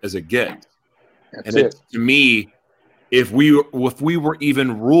universal as it gets. To me, if we were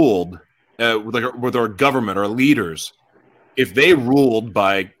even ruled with our government, our leaders, if they ruled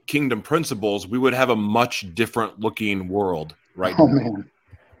by kingdom principles, we would have a much different looking world right now. Man.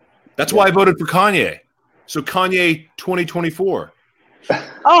 That's why I voted for Kanye. So Kanye 2024.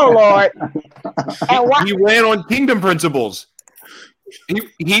 Oh, Lord. He ran on kingdom principles.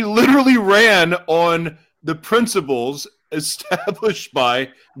 He literally ran on the principles established by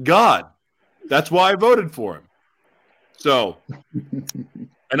God. That's why I voted for him. So,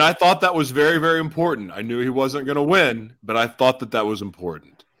 and I thought that was very, very important. I knew he wasn't going to win, but I thought that was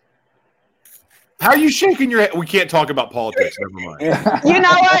important. How are you shaking your head? We can't talk about politics. Never mind. You know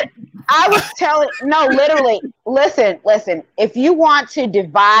what? I was literally, listen. If you want to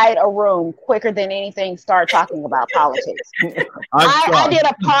divide a room quicker than anything, start talking about politics. I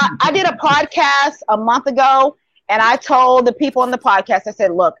did a podcast a month ago, and I told the people on the podcast, I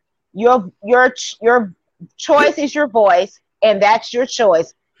said, look, your choice is your voice, and that's your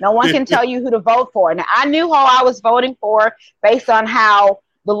choice. No one can tell you who to vote for. Now, I knew who I was voting for based on how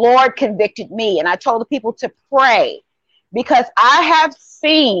the Lord convicted me, and I told the people to pray, because I have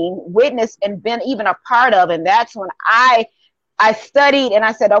seen, witnessed, and been even a part of, and that's when I studied and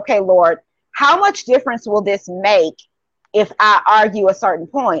I said, okay, Lord, how much difference will this make if I argue a certain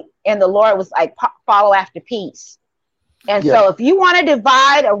point? And the Lord was like, follow after peace. And so if you want to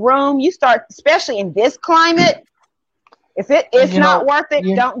divide a room, you start, especially in this climate, if it's not worth it,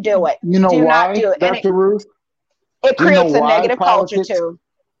 don't do it. You know do why, not do it. Dr. Ruth? It creates a negative culture too.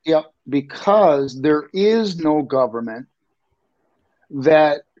 Yep, because there is no government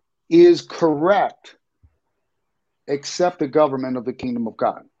that is correct except the government of the kingdom of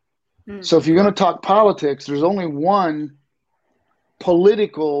God. So if you're going to talk politics, there's only one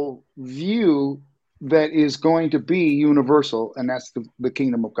political view that is going to be universal, and that's the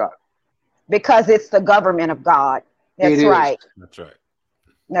kingdom of God. Because it's the government of God. That's right. That's right.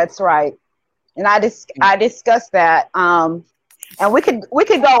 That's right. And I discussed that. And we could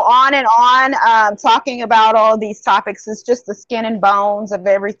go on and on talking about all these topics. It's just the skin and bones of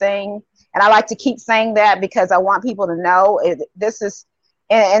everything. And I like to keep saying that because I want people to know this is,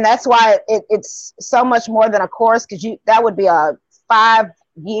 and that's why it's so much more than a course, because that would be a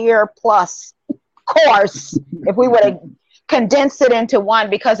 5-year plus course if we would have condensed it into one,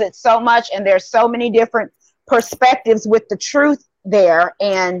 because it's so much and there's so many different perspectives with the truth there.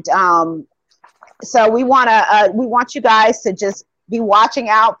 And so we want you guys to just be watching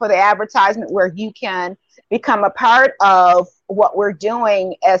out for the advertisement where you can become a part of what we're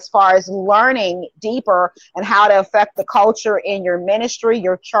doing as far as learning deeper and how to affect the culture in your ministry,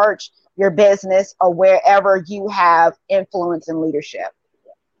 your church, your business, or wherever you have influence and leadership.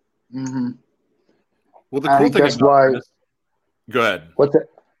 Mm-hmm. Well, the cool thing about this, go ahead.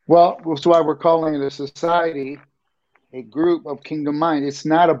 Well, that's why we're calling it a society, a group of Kingdom Mind. It's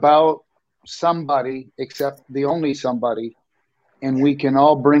not about somebody except the only somebody. And we can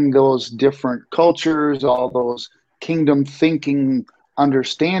all bring those different cultures, all those kingdom thinking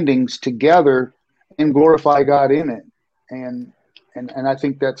understandings together and glorify God in it. And I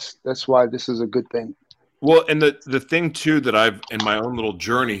think that's why this is a good thing. Well, and the thing too that I've, in my own little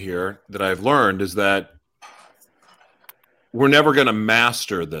journey here, that I've learned is that we're never going to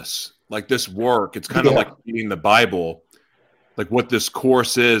master this. Like this work, it's kind of like reading the Bible, like what this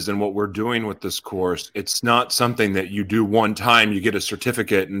course is and what we're doing with this course. It's not something that you do one time, you get a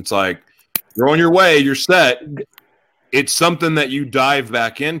certificate, and it's like, you're on your way, you're set. It's something that you dive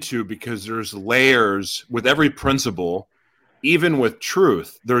back into because there's layers with every principle, even with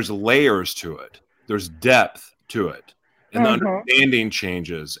truth, there's layers to it. There's depth to it. And the understanding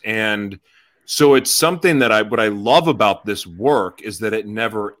changes. And so it's something that what I love about this work is that it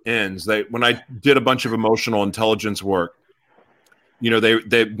never ends. When I did a bunch of emotional intelligence work,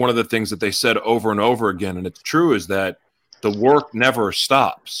 they one of the things that they said over and over again, and it's true, is that the work never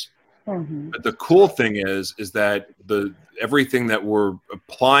stops. But the cool thing is that everything that we're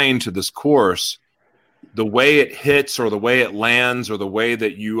applying to this course, the way it hits or the way it lands or the way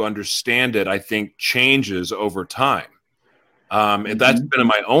that you understand it, I think changes over time. And that's been in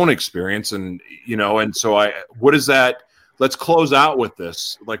my own experience. And, and so what is that? Let's close out with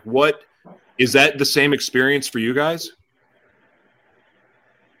this. Like, what is that the same experience for you guys?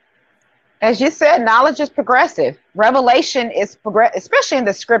 As you said, knowledge is progressive. Revelation is progressive, especially in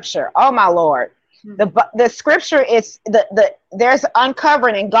the scripture. Oh my Lord. The scripture is there's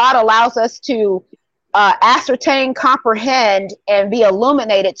uncovering, and God allows us to ascertain, comprehend, and be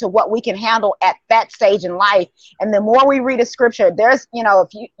illuminated to what we can handle at that stage in life. And the more we read a scripture, there's,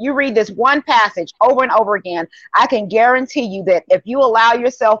 if you read this one passage over and over again, I can guarantee you that if you allow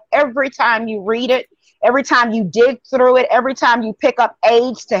yourself, every time you read it, every time you dig through it, every time you pick up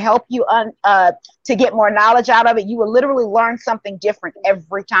aids to help you to get more knowledge out of it, you will literally learn something different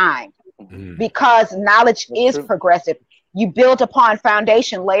every time, because knowledge is progressive. You build upon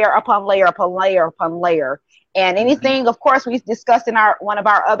foundation, layer upon layer upon layer upon layer. And anything, of course, we've discussed in one of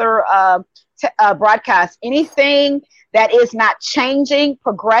our other broadcasts, anything that is not changing,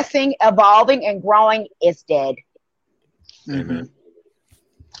 progressing, evolving, and growing is dead. Amen.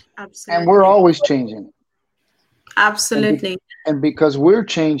 Absolutely. And we're always changing. Absolutely. And because we're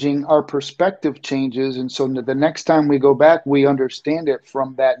changing, our perspective changes. And so the next time we go back, we understand it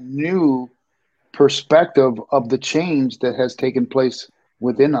from that new perspective of the change that has taken place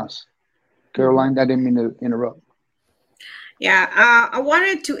within us. Caroline, I didn't mean to interrupt. Yeah, I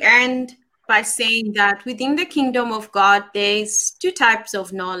wanted to end by saying that within the kingdom of God, there's two types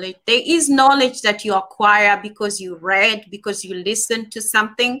of knowledge. There is knowledge that you acquire because you read, because you listened to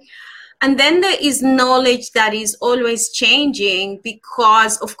something. And then there is knowledge that is always changing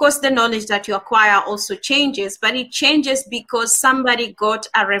because, of course, the knowledge that you acquire also changes, but it changes because somebody got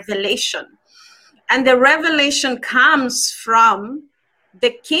a revelation. And the revelation comes from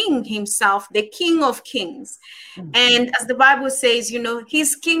the King himself, the King of Kings. And as the Bible says, you know,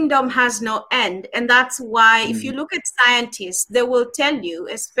 his kingdom has no end. And that's why if you look at scientists, they will tell you,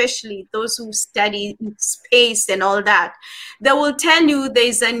 especially those who study space and all that, they will tell you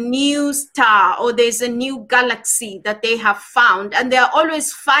there's a new star or there's a new galaxy that they have found. And they're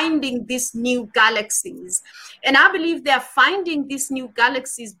always finding these new galaxies. And I believe they're finding these new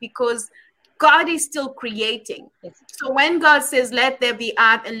galaxies because God is still creating. So when God says, let there be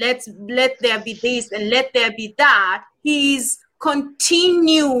earth and let there be this and let there be that, he's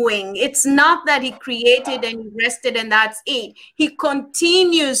continuing. It's not that he created and he rested and that's it. He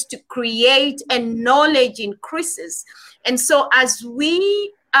continues to create and knowledge increases. And so as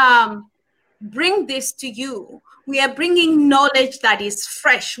we bring this to you, we are bringing knowledge that is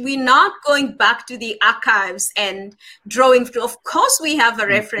fresh. We're not going back to the archives and drawing through. Of course, we have a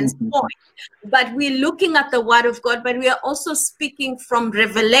reference point, but we're looking at the Word of God, but we are also speaking from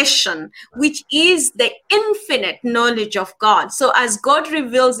revelation, which is the infinite knowledge of God. So as God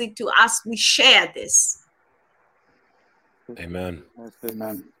reveals it to us, we share this. Amen.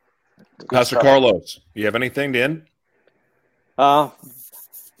 Amen. Pastor Carlos, you have anything to end?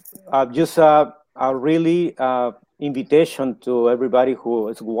 Just a really invitation to everybody who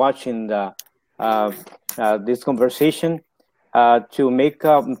is watching this conversation to make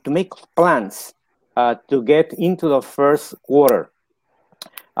plans to get into the first quarter.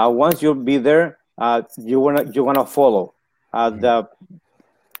 Once you'll be there, you're gonna follow.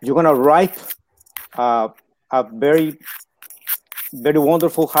 You're gonna ripe a very very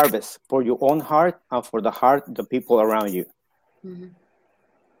wonderful harvest for your own heart and for the heart of the people around you.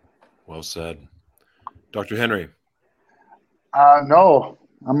 Well said. Dr. Henry. No,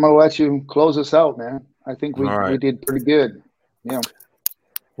 I'm going to let you close us out, man. I think we did pretty good. Yeah.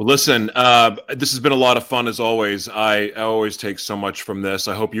 Well, listen, this has been a lot of fun as always. I always take so much from this.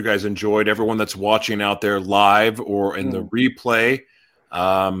 I hope you guys enjoyed. Everyone that's watching out there live or in the replay,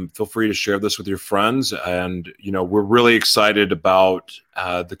 feel free to share this with your friends. And, you know, we're really excited about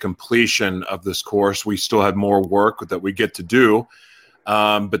the completion of this course. We still have more work that we get to do.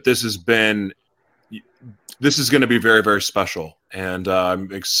 But this is going to be very, very special. And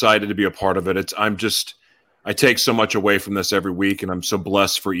I'm excited to be a part of it. I take so much away from this every week, and I'm so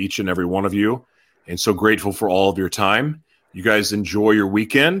blessed for each and every one of you and so grateful for all of your time. You guys enjoy your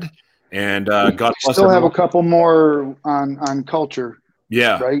weekend, and God bless. Still have a couple more on culture.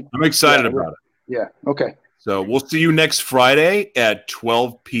 Yeah, right. I'm excited about it. Yeah. Okay. So we'll see you next Friday at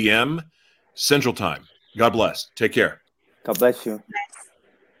 12 p.m. Central Time. God bless. Take care. God bless you.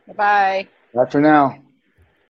 Bye. Bye for now.